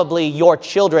 except probably your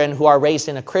children who are raised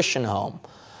in a Christian home.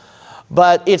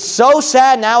 But it's so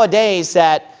sad nowadays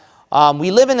that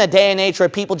we live in a day and age where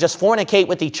people just fornicate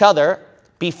with each other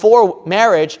before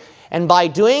marriage, and by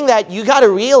doing that, you got to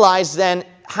realize then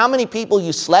how many people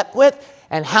you slept with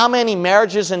and how many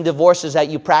marriages and divorces that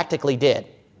you practically did.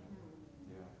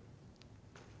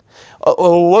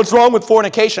 What's wrong with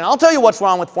fornication? I'll tell you what's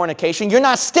wrong with fornication. You're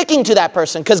not sticking to that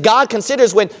person, because God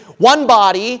considers when one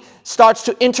body starts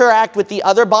to interact with the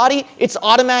other body, it's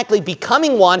automatically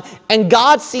becoming one, and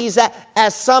God sees that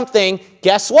as something,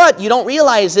 guess what? You don't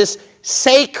realize this,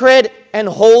 sacred and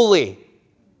holy.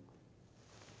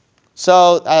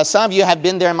 So some of you have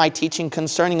been there in my teaching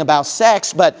concerning about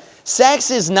sex, but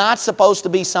sex is not supposed to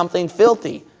be something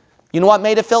filthy. You know what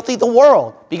made it filthy? The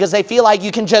world. Because they feel like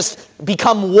you can just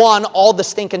become one all the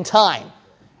stinking time.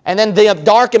 And then the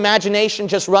dark imagination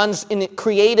just runs in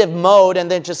creative mode and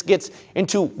then just gets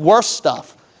into worse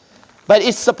stuff. But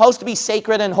it's supposed to be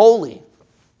sacred and holy.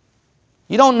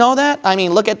 You don't know that? I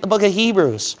mean, look at the book of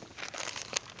Hebrews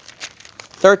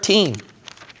 13.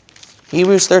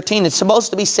 Hebrews 13. It's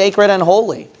supposed to be sacred and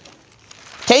holy.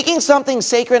 Taking something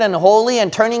sacred and holy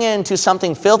and turning it into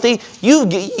something filthy,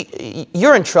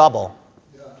 you're in trouble.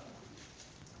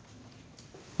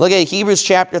 Look at Hebrews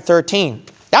chapter 13.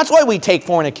 That's why we take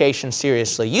fornication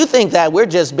seriously. You think that we're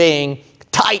just being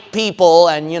tight people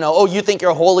and, oh, you think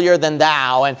you're holier than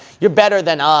thou and you're better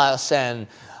than us and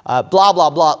blah, blah,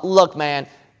 blah. Look, man,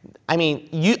 I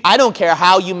mean, I don't care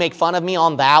how you make fun of me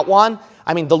on that one.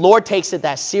 I mean, the Lord takes it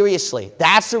that seriously.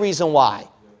 That's the reason why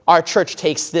our church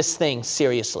takes this thing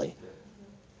seriously.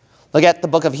 Look at the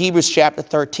book of Hebrews chapter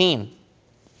 13.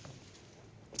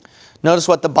 Notice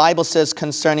what the Bible says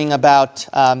concerning about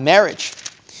marriage.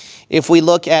 If we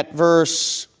look at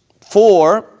verse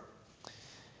 4,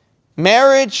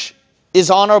 marriage is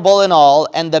honorable in all,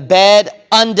 and the bed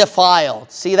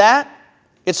undefiled. See that?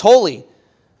 It's holy.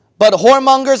 But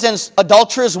whoremongers and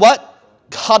adulterers, what?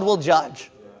 God will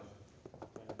judge.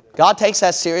 God takes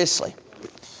that seriously.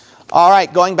 All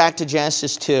right, going back to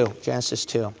Genesis 2. Genesis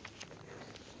 2.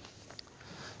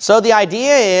 So the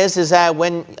idea is that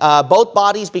when both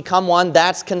bodies become one,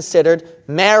 that's considered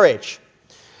marriage.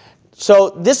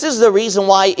 So this is the reason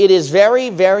why it is very,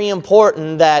 very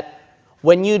important that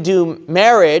when you do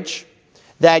marriage,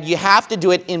 that you have to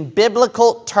do it in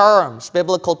biblical terms.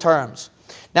 Biblical terms.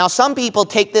 Now, some people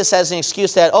take this as an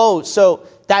excuse that, oh, so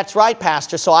that's right,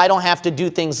 Pastor, so I don't have to do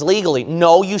things legally.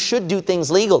 No, you should do things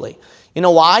legally. You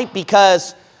know why?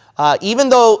 Because even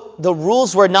though the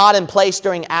rules were not in place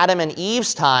during Adam and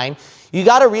Eve's time, you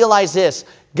got to realize this.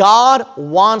 God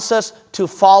wants us to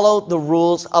follow the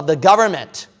rules of the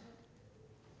government.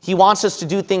 He wants us to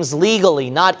do things legally,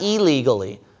 not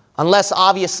illegally. Unless,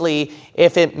 obviously,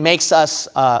 if it makes us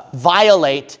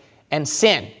violate and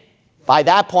sin. By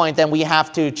that point, then we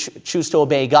have to choose to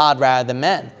obey God rather than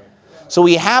men. So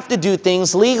we have to do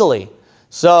things legally.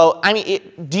 So, I mean,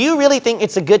 do you really think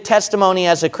it's a good testimony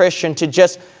as a Christian to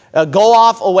just go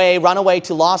off away, run away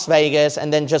to Las Vegas,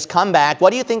 and then just come back?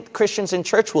 What do you think Christians in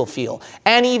church will feel?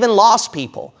 And even lost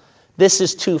people. This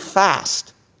is too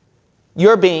fast.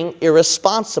 You're being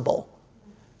irresponsible.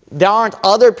 There aren't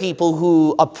other people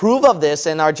who approve of this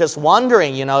and are just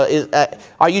wondering,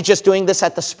 are you just doing this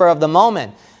at the spur of the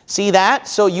moment? See that?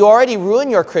 So you already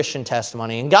ruined your Christian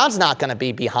testimony, and God's not going to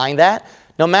be behind that.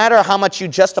 No matter how much you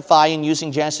justify in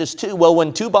using Genesis 2. Well,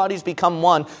 when two bodies become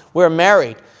one, we're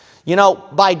married.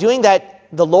 By doing that,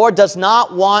 the Lord does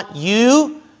not want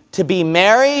you to be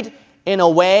married in a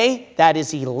way that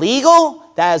is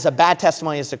illegal. That is a bad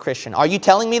testimony as a Christian. Are you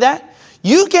telling me that?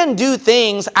 You can do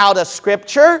things out of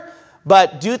Scripture,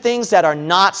 but do things that are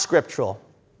not scriptural.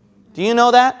 Do you know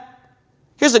that?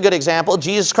 Here's a good example.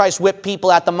 Jesus Christ whipped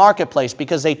people at the marketplace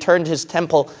because they turned his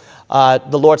temple,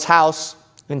 the Lord's house,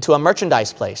 into a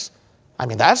merchandise place. I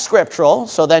mean, that's scriptural.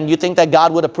 So then you think that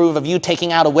God would approve of you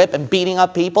taking out a whip and beating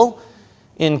up people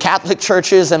in Catholic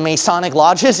churches and Masonic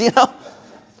lodges,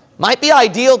 Might be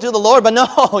ideal to the Lord, but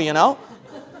no,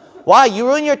 Why? You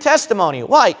ruin your testimony.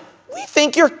 Why? We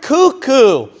think you're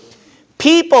cuckoo.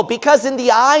 People, because in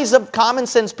the eyes of common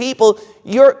sense people,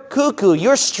 you're cuckoo,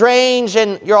 you're strange,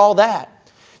 and you're all that.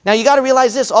 Now you got to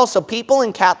realize this also. People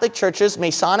in Catholic churches,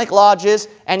 Masonic lodges,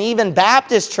 and even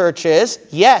Baptist churches,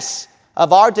 yes,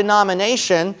 of our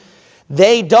denomination,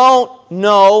 they don't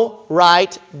know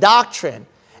right doctrine.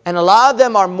 And a lot of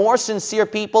them are more sincere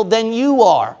people than you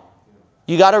are.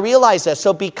 You got to realize that.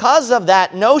 So because of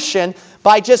that notion,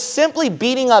 by just simply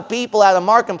beating up people at a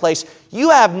marketplace, you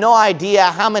have no idea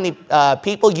how many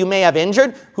people you may have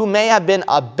injured who may have been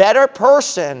a better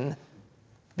person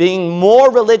being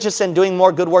more religious and doing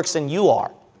more good works than you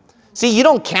are. See, you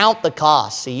don't count the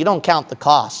cost. See, you don't count the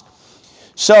cost.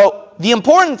 So the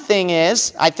important thing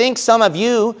is, I think some of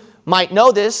you might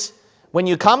know this when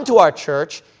you come to our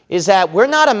church, is that we're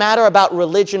not a matter about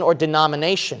religion or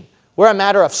denomination. We're a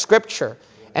matter of Scripture.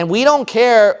 And we don't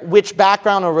care which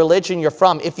background or religion you're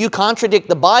from. If you contradict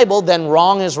the Bible, then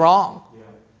wrong is wrong. Yeah.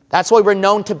 That's why we're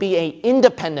known to be an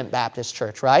independent Baptist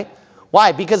church, right?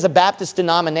 Why? Because the Baptist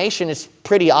denomination is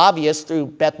pretty obvious through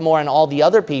Beth Moore and all the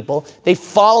other people. They've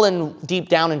fallen deep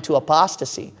down into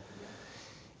apostasy.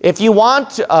 If you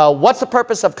want, what's the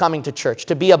purpose of coming to church?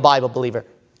 To be a Bible believer.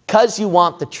 Because you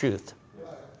want the truth.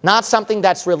 Not something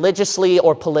that's religiously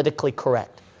or politically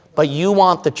correct. But you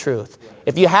want the truth.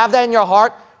 If you have that in your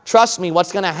heart, trust me,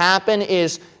 what's going to happen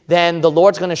is then the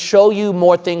Lord's going to show you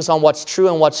more things on what's true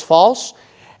and what's false.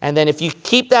 And then if you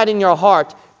keep that in your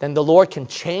heart, then the Lord can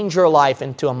change your life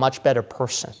into a much better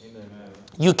person. Amen.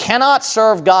 You cannot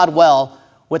serve God well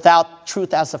without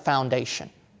truth as a foundation.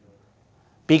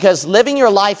 Because living your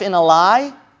life in a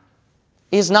lie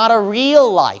is not a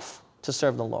real life to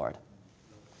serve the Lord.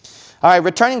 All right,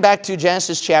 returning back to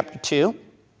Genesis chapter 2,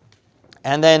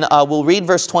 and then we'll read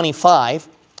verse 25.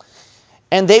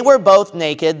 And they were both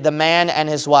naked, the man and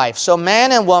his wife. So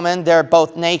man and woman, they're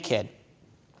both naked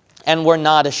and were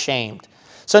not ashamed.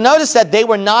 So notice that they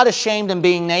were not ashamed in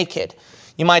being naked.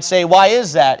 You might say, why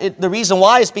is that? The reason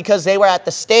why is because they were at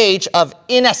the stage of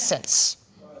innocence.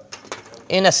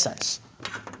 Innocence.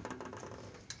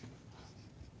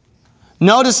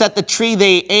 Notice that the tree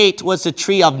they ate was the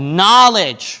tree of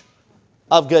knowledge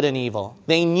of good and evil.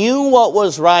 They knew what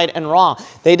was right and wrong.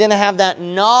 They didn't have that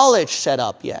knowledge set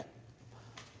up yet.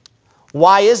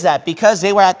 Why is that? Because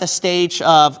they were at the stage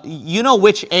of, you know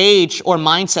which age or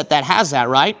mindset that has that,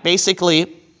 right?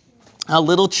 Basically,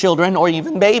 little children or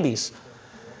even babies.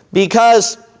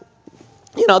 Because,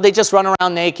 you know, they just run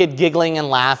around naked, giggling and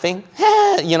laughing,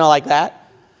 you know, like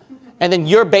that. And then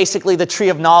you're basically the tree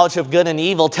of knowledge of good and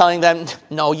evil telling them,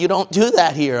 no, you don't do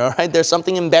that here, all right? There's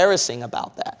something embarrassing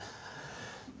about that.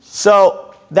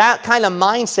 So that kind of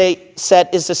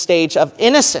mindset is the stage of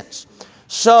innocence.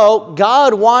 So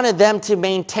God wanted them to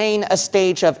maintain a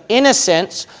stage of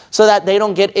innocence so that they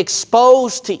don't get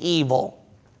exposed to evil.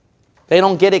 They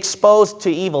don't get exposed to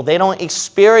evil. They don't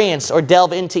experience or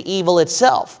delve into evil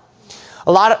itself.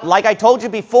 Like I told you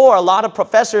before, a lot of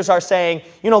professors are saying,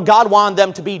 you know, God wanted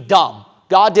them to be dumb.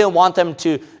 God didn't want them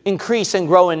to increase and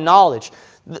grow in knowledge.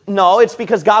 No, it's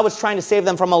because God was trying to save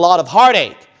them from a lot of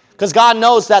heartache. Because God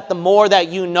knows that the more that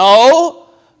you know,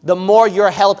 the more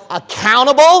you're held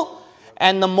accountable,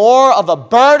 and the more of a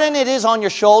burden it is on your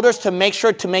shoulders to make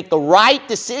sure to make the right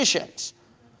decisions.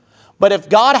 But if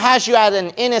God has you at an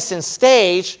innocent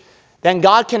stage, then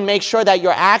God can make sure that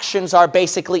your actions are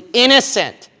basically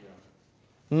innocent,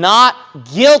 not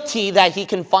guilty that He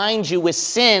can find you with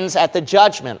sins at the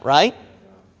judgment, right?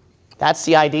 That's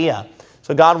the idea.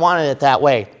 So God wanted it that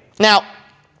way. Now,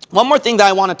 one more thing that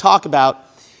I want to talk about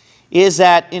is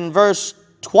that in verse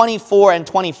 24 and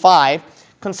 25,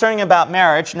 concerning about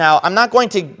marriage. Now, I'm not going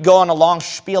to go on a long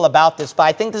spiel about this, but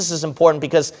I think this is important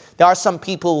because there are some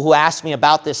people who ask me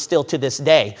about this still to this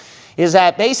day. Is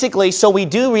that basically, so we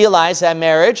do realize that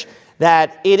marriage,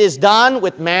 that it is done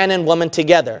with man and woman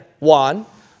together. One.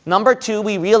 Number two,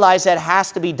 we realize that it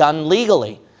has to be done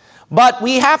legally. But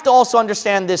we have to also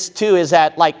understand this too, is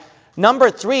that like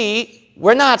number three,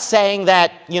 we're not saying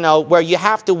that, you know, where you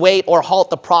have to wait or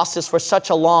halt the process for such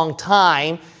a long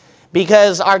time.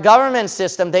 Because our government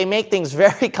system, they make things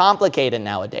very complicated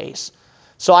nowadays.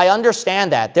 So I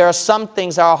understand that. There are some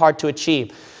things that are hard to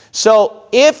achieve. So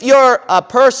if you're a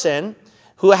person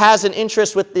who has an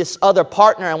interest with this other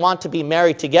partner and want to be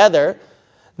married together,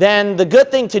 then the good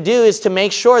thing to do is to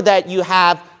make sure that you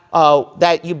have,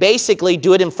 that you basically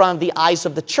do it in front of the eyes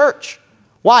of the church.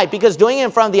 Why? Because doing it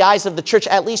in front of the eyes of the church,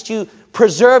 at least you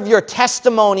preserve your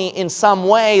testimony in some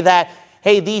way that,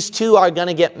 hey, these two are going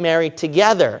to get married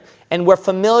together. And we're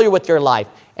familiar with your life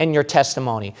and your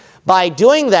testimony. By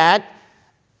doing that,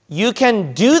 you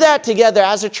can do that together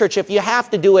as a church. If you have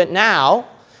to do it now,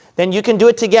 then you can do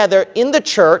it together in the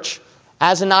church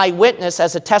as an eyewitness,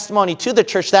 as a testimony to the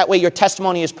church. That way your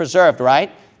testimony is preserved, right?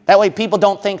 That way people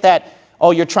don't think that,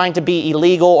 oh, you're trying to be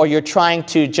illegal or you're trying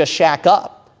to just shack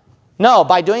up. No,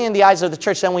 by doing it in the eyes of the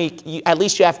church, then at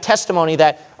least you have testimony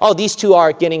that, oh, these two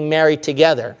are getting married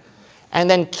together. And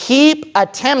then keep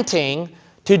attempting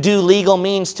to do legal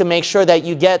means to make sure that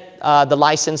you get the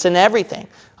license and everything.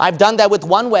 I've done that with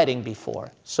one wedding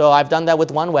before.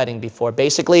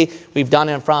 Basically, we've done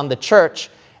it from the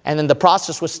church, and then the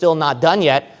process was still not done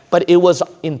yet, but it was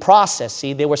in process.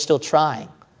 See, they were still trying.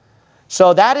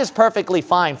 So that is perfectly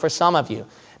fine for some of you.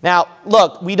 Now,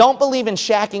 look, we don't believe in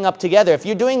shacking up together. If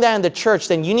you're doing that in the church,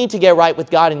 then you need to get right with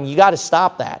God, and you got to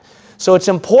stop that. So it's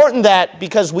important that,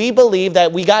 because we believe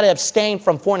that we got to abstain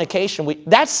from fornication,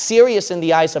 that's serious in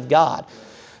the eyes of God.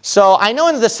 So I know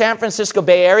in the San Francisco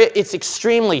Bay Area, it's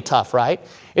extremely tough, right?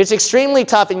 It's extremely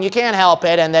tough and you can't help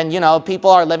it. And then, you know, people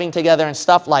are living together and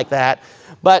stuff like that.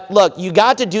 But look, you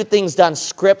got to do things done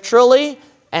scripturally,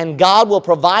 and God will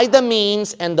provide the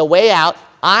means and the way out.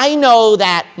 I know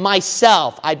that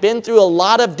myself. I've been through a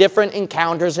lot of different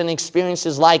encounters and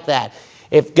experiences like that.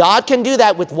 If God can do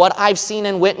that with what I've seen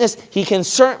and witnessed, He can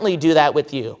certainly do that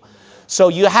with you. So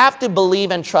you have to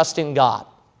believe and trust in God.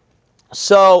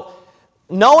 So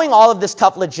knowing all of this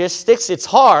tough logistics, it's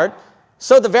hard.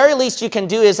 So the very least you can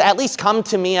do is at least come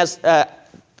to me as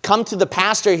come to the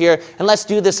pastor here and let's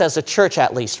do this as a church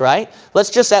at least, right? Let's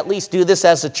just at least do this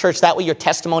as a church. That way your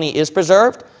testimony is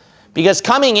preserved. Because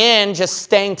coming in, just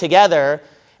staying together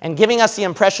and giving us the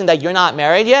impression that you're not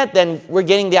married yet, then we're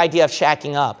getting the idea of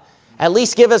shacking up. At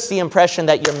least give us the impression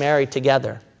that you're married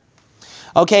together.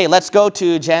 Okay, let's go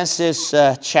to Genesis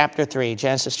chapter 3.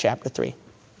 Genesis chapter 3.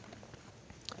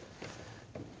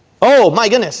 Oh, my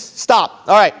goodness. Stop.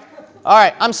 All right. All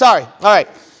right. I'm sorry. All right.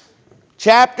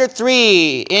 Chapter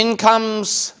 3. In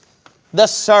comes the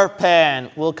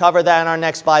serpent. We'll cover that in our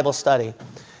next Bible study.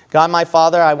 God, my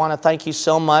Father, I want to thank you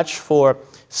so much for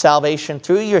salvation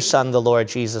through your Son, the Lord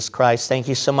Jesus Christ. Thank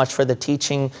you so much for the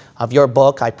teaching of your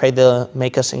book. I pray to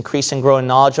make us increase and grow in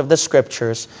knowledge of the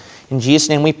Scriptures. In Jesus'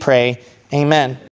 name we pray. Amen.